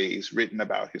essays written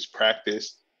about his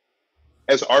practice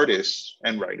as artists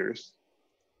and writers.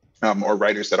 Or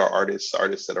writers that are artists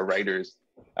that are writers.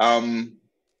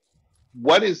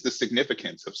 What is the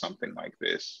significance of something like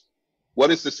this?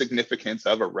 What is the significance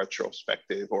of a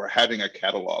retrospective or having a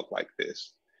catalog like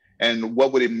this? And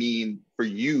what would it mean for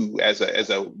you as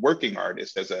a working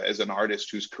artist, as an artist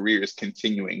whose career is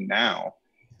continuing now,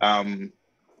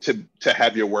 to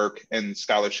have your work and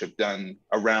scholarship done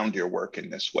around your work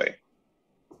in this way?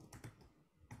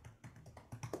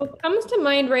 What comes to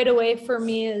mind right away for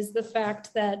me is the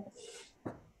fact that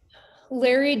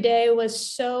Larry Day was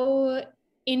so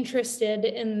interested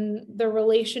in the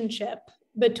relationship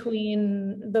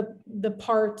between the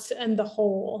parts and the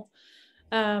whole.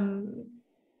 And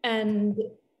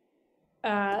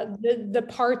the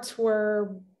parts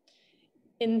were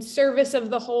in service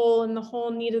of the whole, and the whole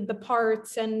needed the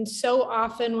parts. And so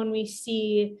often when we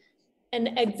see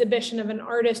an exhibition of an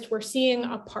artist, we're seeing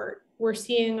a part. We're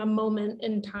seeing a moment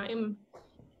in time.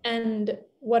 And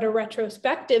what a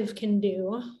retrospective can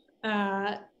do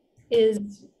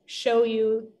is show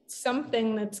you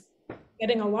something that's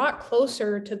getting a lot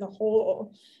closer to the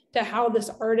whole, to how this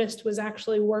artist was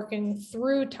actually working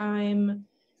through time,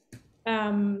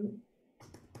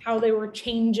 how they were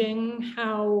changing,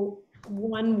 how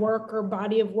one work or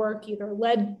body of work either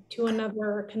led to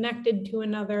another or connected to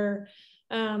another.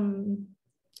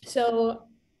 So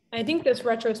I think this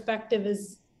retrospective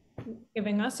is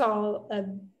giving us all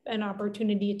an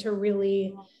opportunity to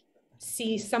really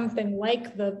see something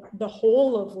like the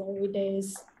whole of Larry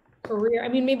Day's career. I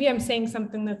mean, maybe I'm saying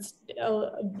something that's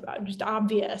just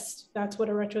obvious. That's what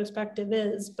a retrospective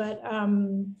is. But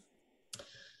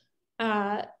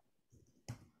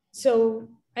so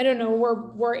I don't know,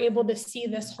 we're able to see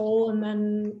this whole and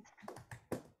then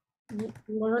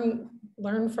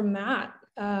learn from that.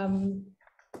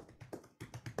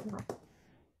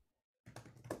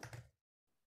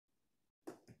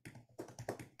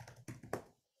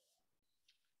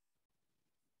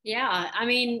 Yeah, I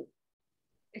mean,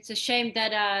 it's a shame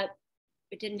that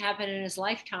it didn't happen in his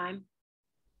lifetime,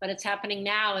 but it's happening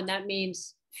now, and that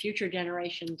means future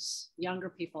generations, younger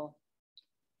people,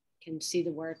 can see the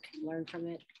work, learn from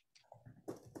it.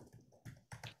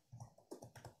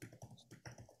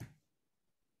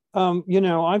 You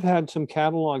know, I've had some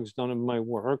catalogs done of my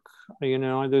work. You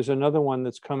know, there's another one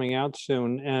that's coming out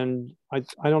soon, and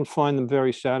I don't find them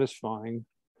very satisfying.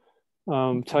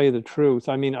 tell you the truth.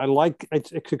 I mean,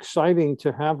 it's exciting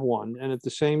to have one, and at the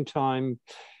same time,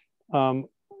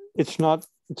 it's not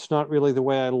really the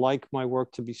way I like my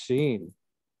work to be seen.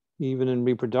 Even in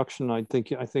reproduction, I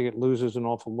think it loses an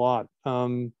awful lot.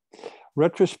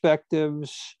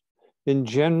 Retrospectives, in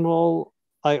general,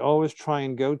 I always try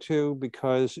and go to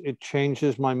because it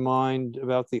changes my mind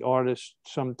about the artist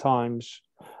sometimes,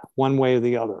 one way or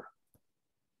the other.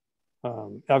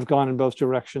 I've gone in both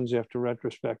directions after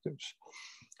retrospectives.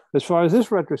 As far as this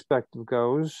retrospective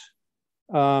goes,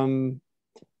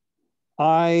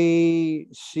 I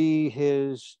see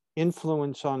his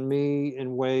influence on me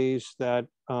in ways that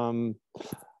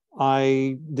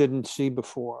I didn't see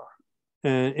before,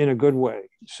 and in a good way.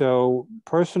 So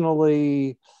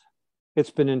personally, it's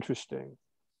been interesting.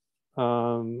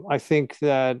 I think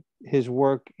that his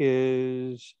work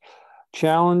is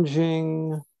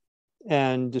challenging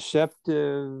and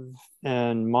deceptive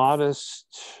and modest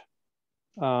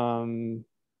and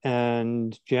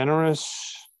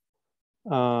generous.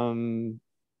 And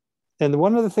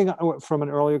one other thing from an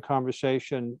earlier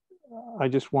conversation I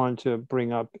just wanted to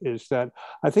bring up is that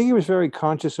I think he was very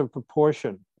conscious of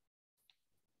proportion,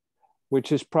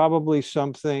 which is probably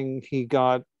something he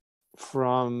got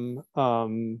from,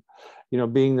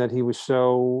 being that he was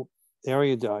so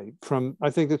erudite. I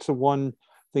think that's the one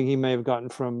thing he may have gotten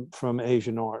from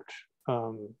Asian art.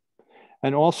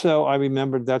 And also, I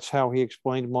remembered that's how he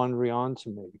explained Mondrian to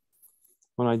me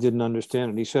when I didn't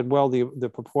understand it. He said, well, the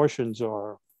proportions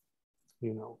are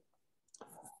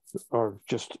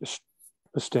just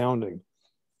astounding.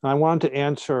 And I wanted to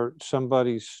answer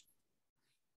somebody's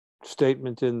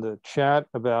statement in the chat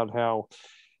about how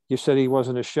you said he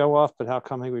wasn't a show off, but how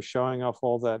come he was showing off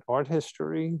all that art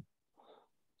history?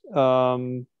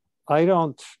 I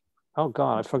don't, oh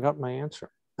God, I forgot my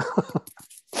answer.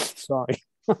 Sorry.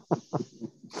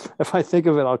 If I think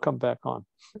of it, I'll come back on.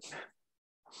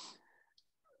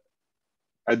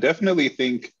 I definitely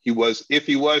think if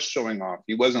he was showing off,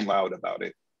 he wasn't loud about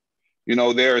it.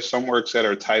 There are some works that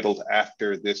are titled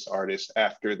after this artist,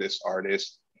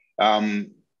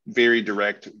 very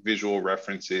direct visual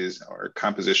references or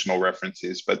compositional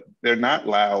references, but they're not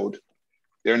loud.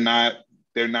 They're not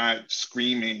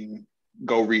screaming,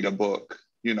 go read a book.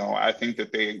 I think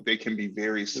that they can be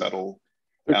very subtle.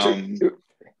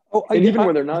 Even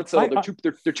when they're not subtle,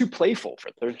 they're too playful.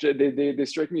 They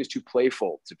strike me as too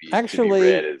playful to be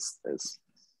read as.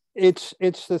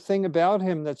 It's the thing about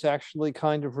him that's actually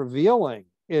kind of revealing,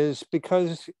 is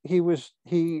because he was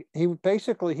a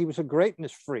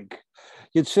greatness freak.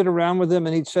 You'd sit around with him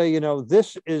and he'd say,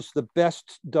 this is the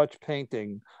best Dutch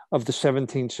painting of the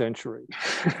 17th century.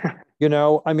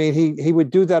 I mean, he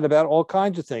would do that about all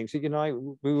kinds of things.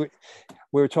 We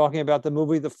were talking about the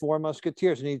movie The Four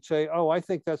Musketeers, and he'd say, oh, I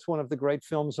think that's one of the great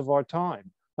films of our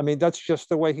time. I mean, that's just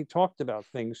the way he talked about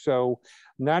things. So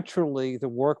naturally, the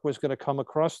work was going to come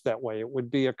across that way. It would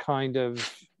be a kind of,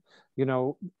 he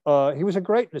was a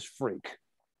greatness freak.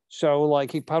 So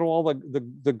like he put all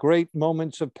the great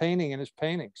moments of painting in his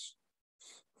paintings.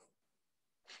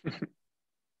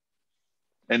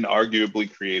 And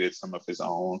arguably created some of his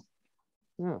own.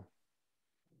 Yeah.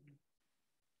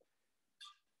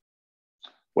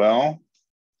 Well,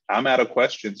 I'm out of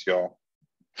questions, y'all.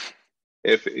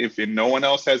 If no one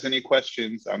else has any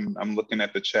questions, I'm looking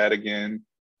at the chat again.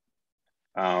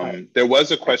 There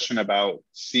was a question about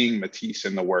seeing Matisse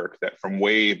in the work that from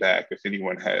way back, if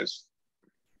anyone has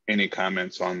any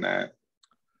comments on that.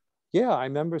 Yeah, I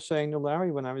remember saying to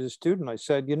Larry when I was a student, I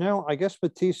said, I guess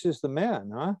Matisse is the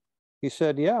man, huh? He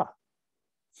said, yeah.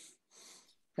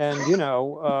 And,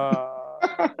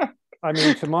 I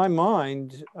mean, to my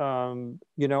mind,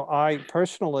 I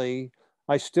personally,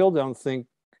 I still don't think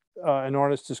an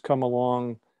artist has come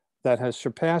along that has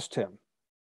surpassed him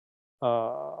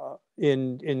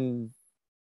in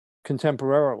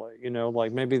contemporarily,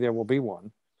 like maybe there will be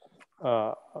one.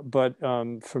 But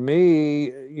for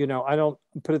me, I don't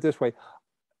put it this way.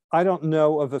 I don't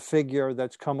know of a figure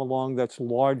that's come along that's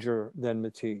larger than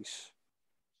Matisse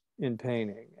in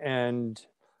painting. And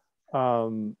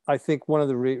I think one of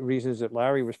the reasons that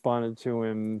Larry responded to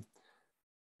him,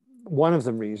 one of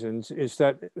the reasons is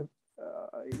that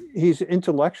he's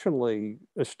intellectually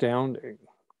astounding,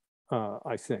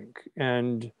 I think.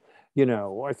 And,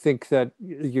 I think that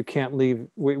you can't leave,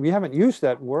 we haven't used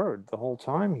that word the whole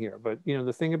time here, but,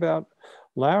 the thing about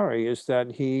Larry is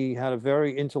that he had a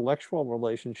very intellectual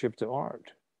relationship to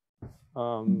art,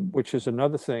 which is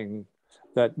another thing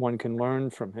that one can learn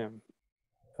from him.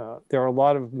 There are a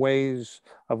lot of ways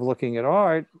of looking at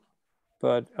art,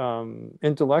 but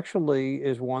intellectually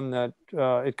is one that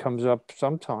it comes up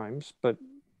sometimes, but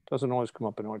doesn't always come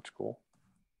up in art school.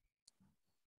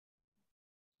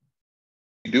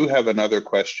 do have another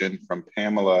question from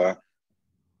Pamela.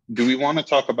 Do we want to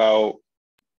talk about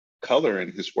color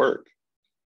in his work?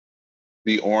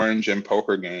 The orange and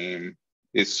poker game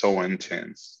is so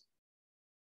intense,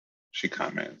 she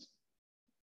comments.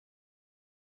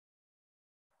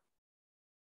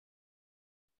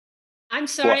 I'm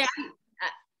sorry,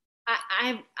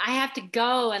 Well, I have to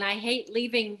go, and I hate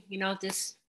leaving, you know,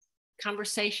 this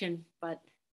conversation, but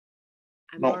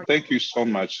no, thank you so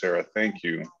much, Sarah. Thank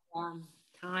you.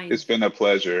 Time. It's been a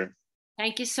pleasure.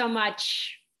 Thank you so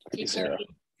much. Thank you, Sarah.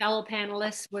 Fellow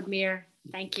panelists, Woodmere,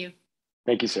 thank you.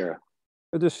 Thank you, Sarah.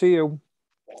 Good to see you.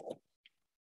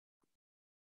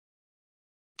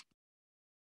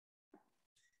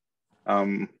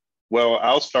 Well,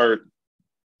 I'll start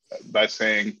by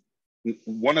saying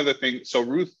one of the things, so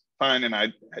Ruth Fine and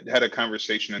I had a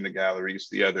conversation in the galleries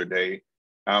the other day,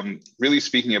 really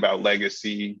speaking about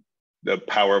legacy, the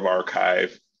power of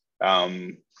archive,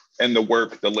 and the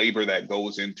work, the labor that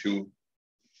goes into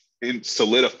in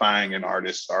solidifying an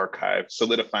artist's archive,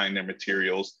 solidifying their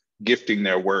materials, gifting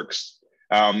their works.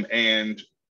 And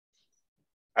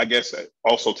I guess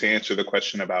also to answer the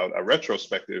question about a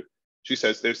retrospective, she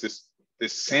says there's this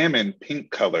salmon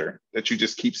pink color that you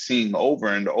just keep seeing over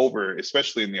and over,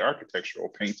 especially in the architectural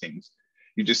paintings.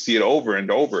 You just see it over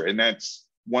and over. And that's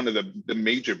one of the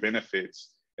major benefits,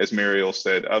 as Mariel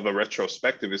said, of a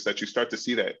retrospective, is that you start to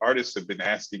see that artists have been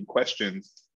asking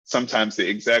questions, sometimes the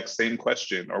exact same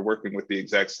question, or working with the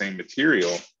exact same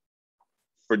material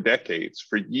for decades,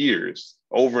 for years,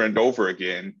 over and over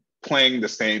again, playing the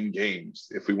same games,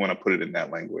 if we want to put it in that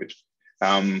language.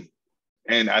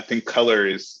 And I think color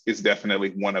is definitely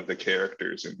one of the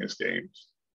characters in his games.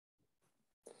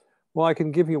 Well, I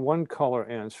can give you one color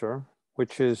answer,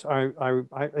 which is,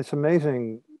 it's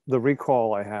amazing the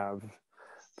recall I have.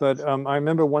 But I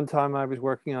remember one time I was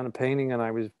working on a painting and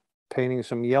I was painting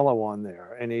some yellow on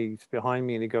there, and he's behind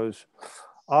me and he goes,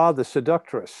 "Ah, the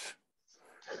seductress."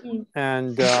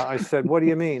 And I said, "What do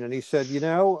you mean?" And he said, "You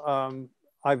know,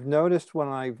 I've noticed when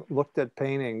I've looked at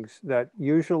paintings that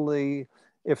usually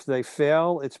if they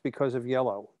fail, it's because of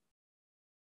yellow."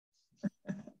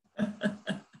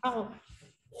 Oh.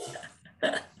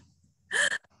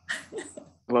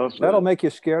 Lovely. That'll make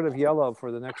you scared of yellow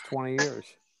for the next 20 years.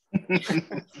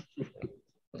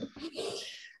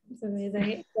 It's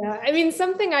amazing. Yeah, I mean,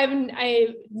 something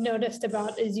I've noticed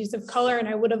about his use of color, and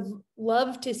I would have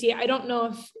loved to see, I don't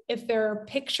know if there are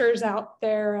pictures out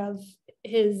there of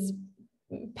his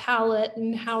palette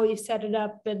and how he set it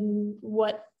up and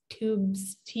what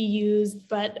tubes he used,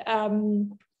 but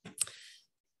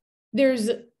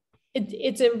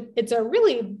it's a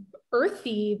really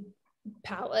earthy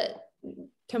palette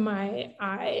to my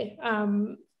eye.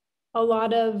 A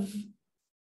lot of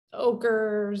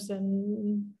ochres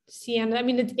and sienna. I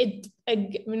mean,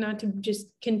 not to just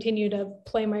continue to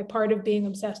play my part of being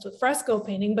obsessed with fresco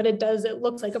painting, but it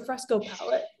looks like a fresco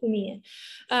palette to me.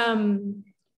 And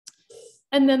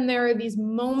then there are these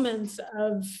moments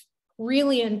of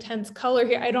really intense color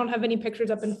here. I don't have any pictures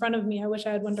up in front of me. I wish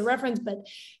I had one to reference, but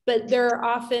there are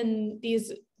often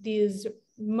these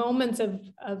moments of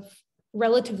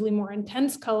relatively more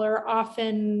intense color,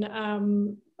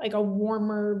 often like a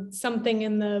warmer, something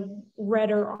in the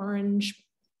red or orange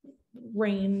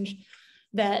range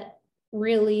that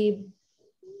really,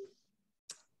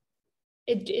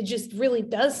 it just really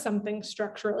does something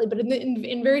structurally, but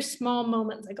in very small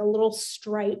moments, like a little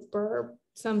stripe or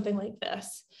something like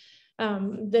this,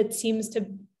 that seems to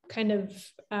kind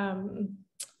of, I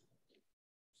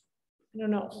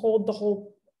don't know, hold the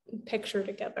whole picture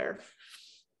together.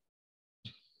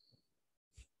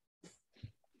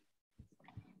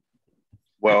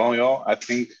 Well, y'all, I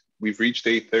think we've reached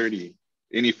 8:30.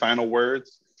 Any final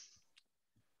words?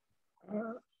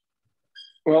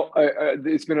 Well,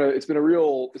 it's been a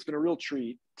real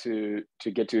treat to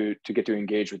get to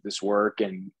engage with this work,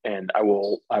 and I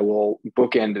will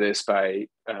bookend this by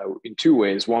in two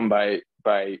ways. One, by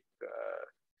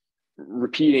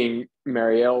repeating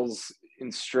Mariel's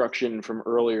instruction from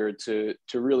earlier to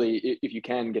really, if you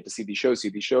can get to see these shows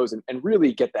and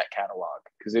really get that catalog,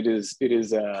 because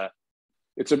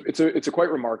it's a quite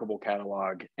remarkable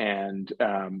catalog, and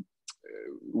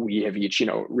we have each,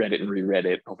 read it and reread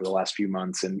it over the last few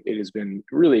months, and it has been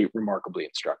really remarkably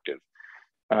instructive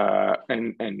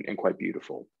and quite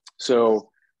beautiful. So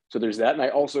there's that. And I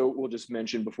also will just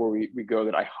mention before we go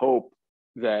that I hope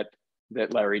that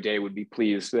Larry Day would be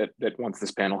pleased that once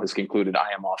this panel has concluded,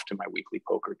 I am off to my weekly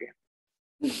poker game.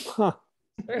 Huh.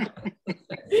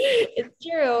 It's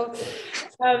true.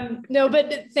 No,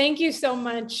 but thank you so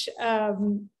much.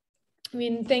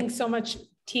 Thanks so much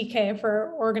TK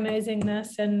for organizing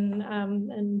this, and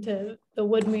to the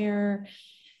Woodmere,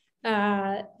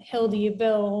 Hildy,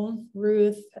 Bill,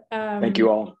 Ruth. Thank you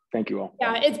all. Thank you all.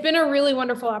 Yeah, it's been a really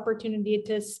wonderful opportunity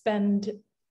to spend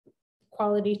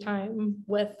quality time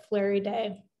with Larry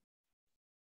Day.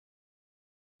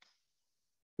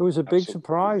 It was a big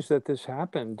surprise that this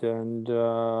happened, and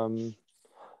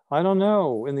I don't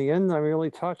know. In the end, I'm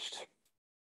really touched.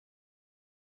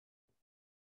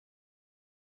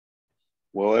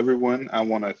 Well, everyone, I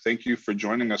want to thank you for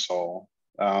joining us all,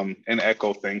 and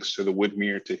echo thanks to the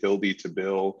Woodmere, to Hildy, to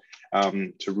Bill,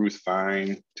 to Ruth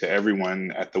Fine, to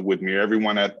everyone at the Woodmere,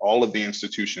 everyone at all of the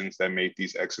institutions that made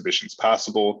these exhibitions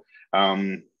possible.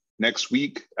 Next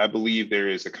week, I believe there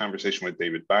is a conversation with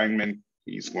David Beinman.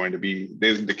 He's going to be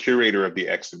the curator of the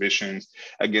exhibitions.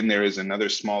 Again, there is another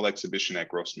small exhibition at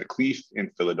Gross McLeaf in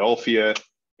Philadelphia.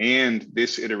 And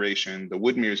this iteration, the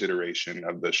Woodmere's iteration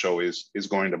of the show is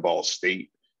going to Ball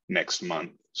State next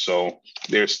month. So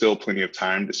there's still plenty of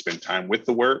time to spend time with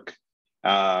the work.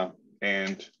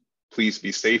 And please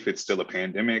be safe. It's still a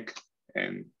pandemic,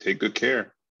 and take good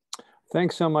care.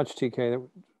 Thanks so much, TK.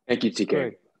 Thank you, TK.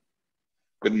 Great.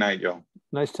 Good night, y'all.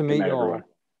 Nice to meet you all.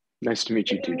 Nice to meet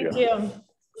you too, Joe. Thank you.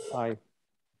 Bye.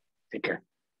 Take care.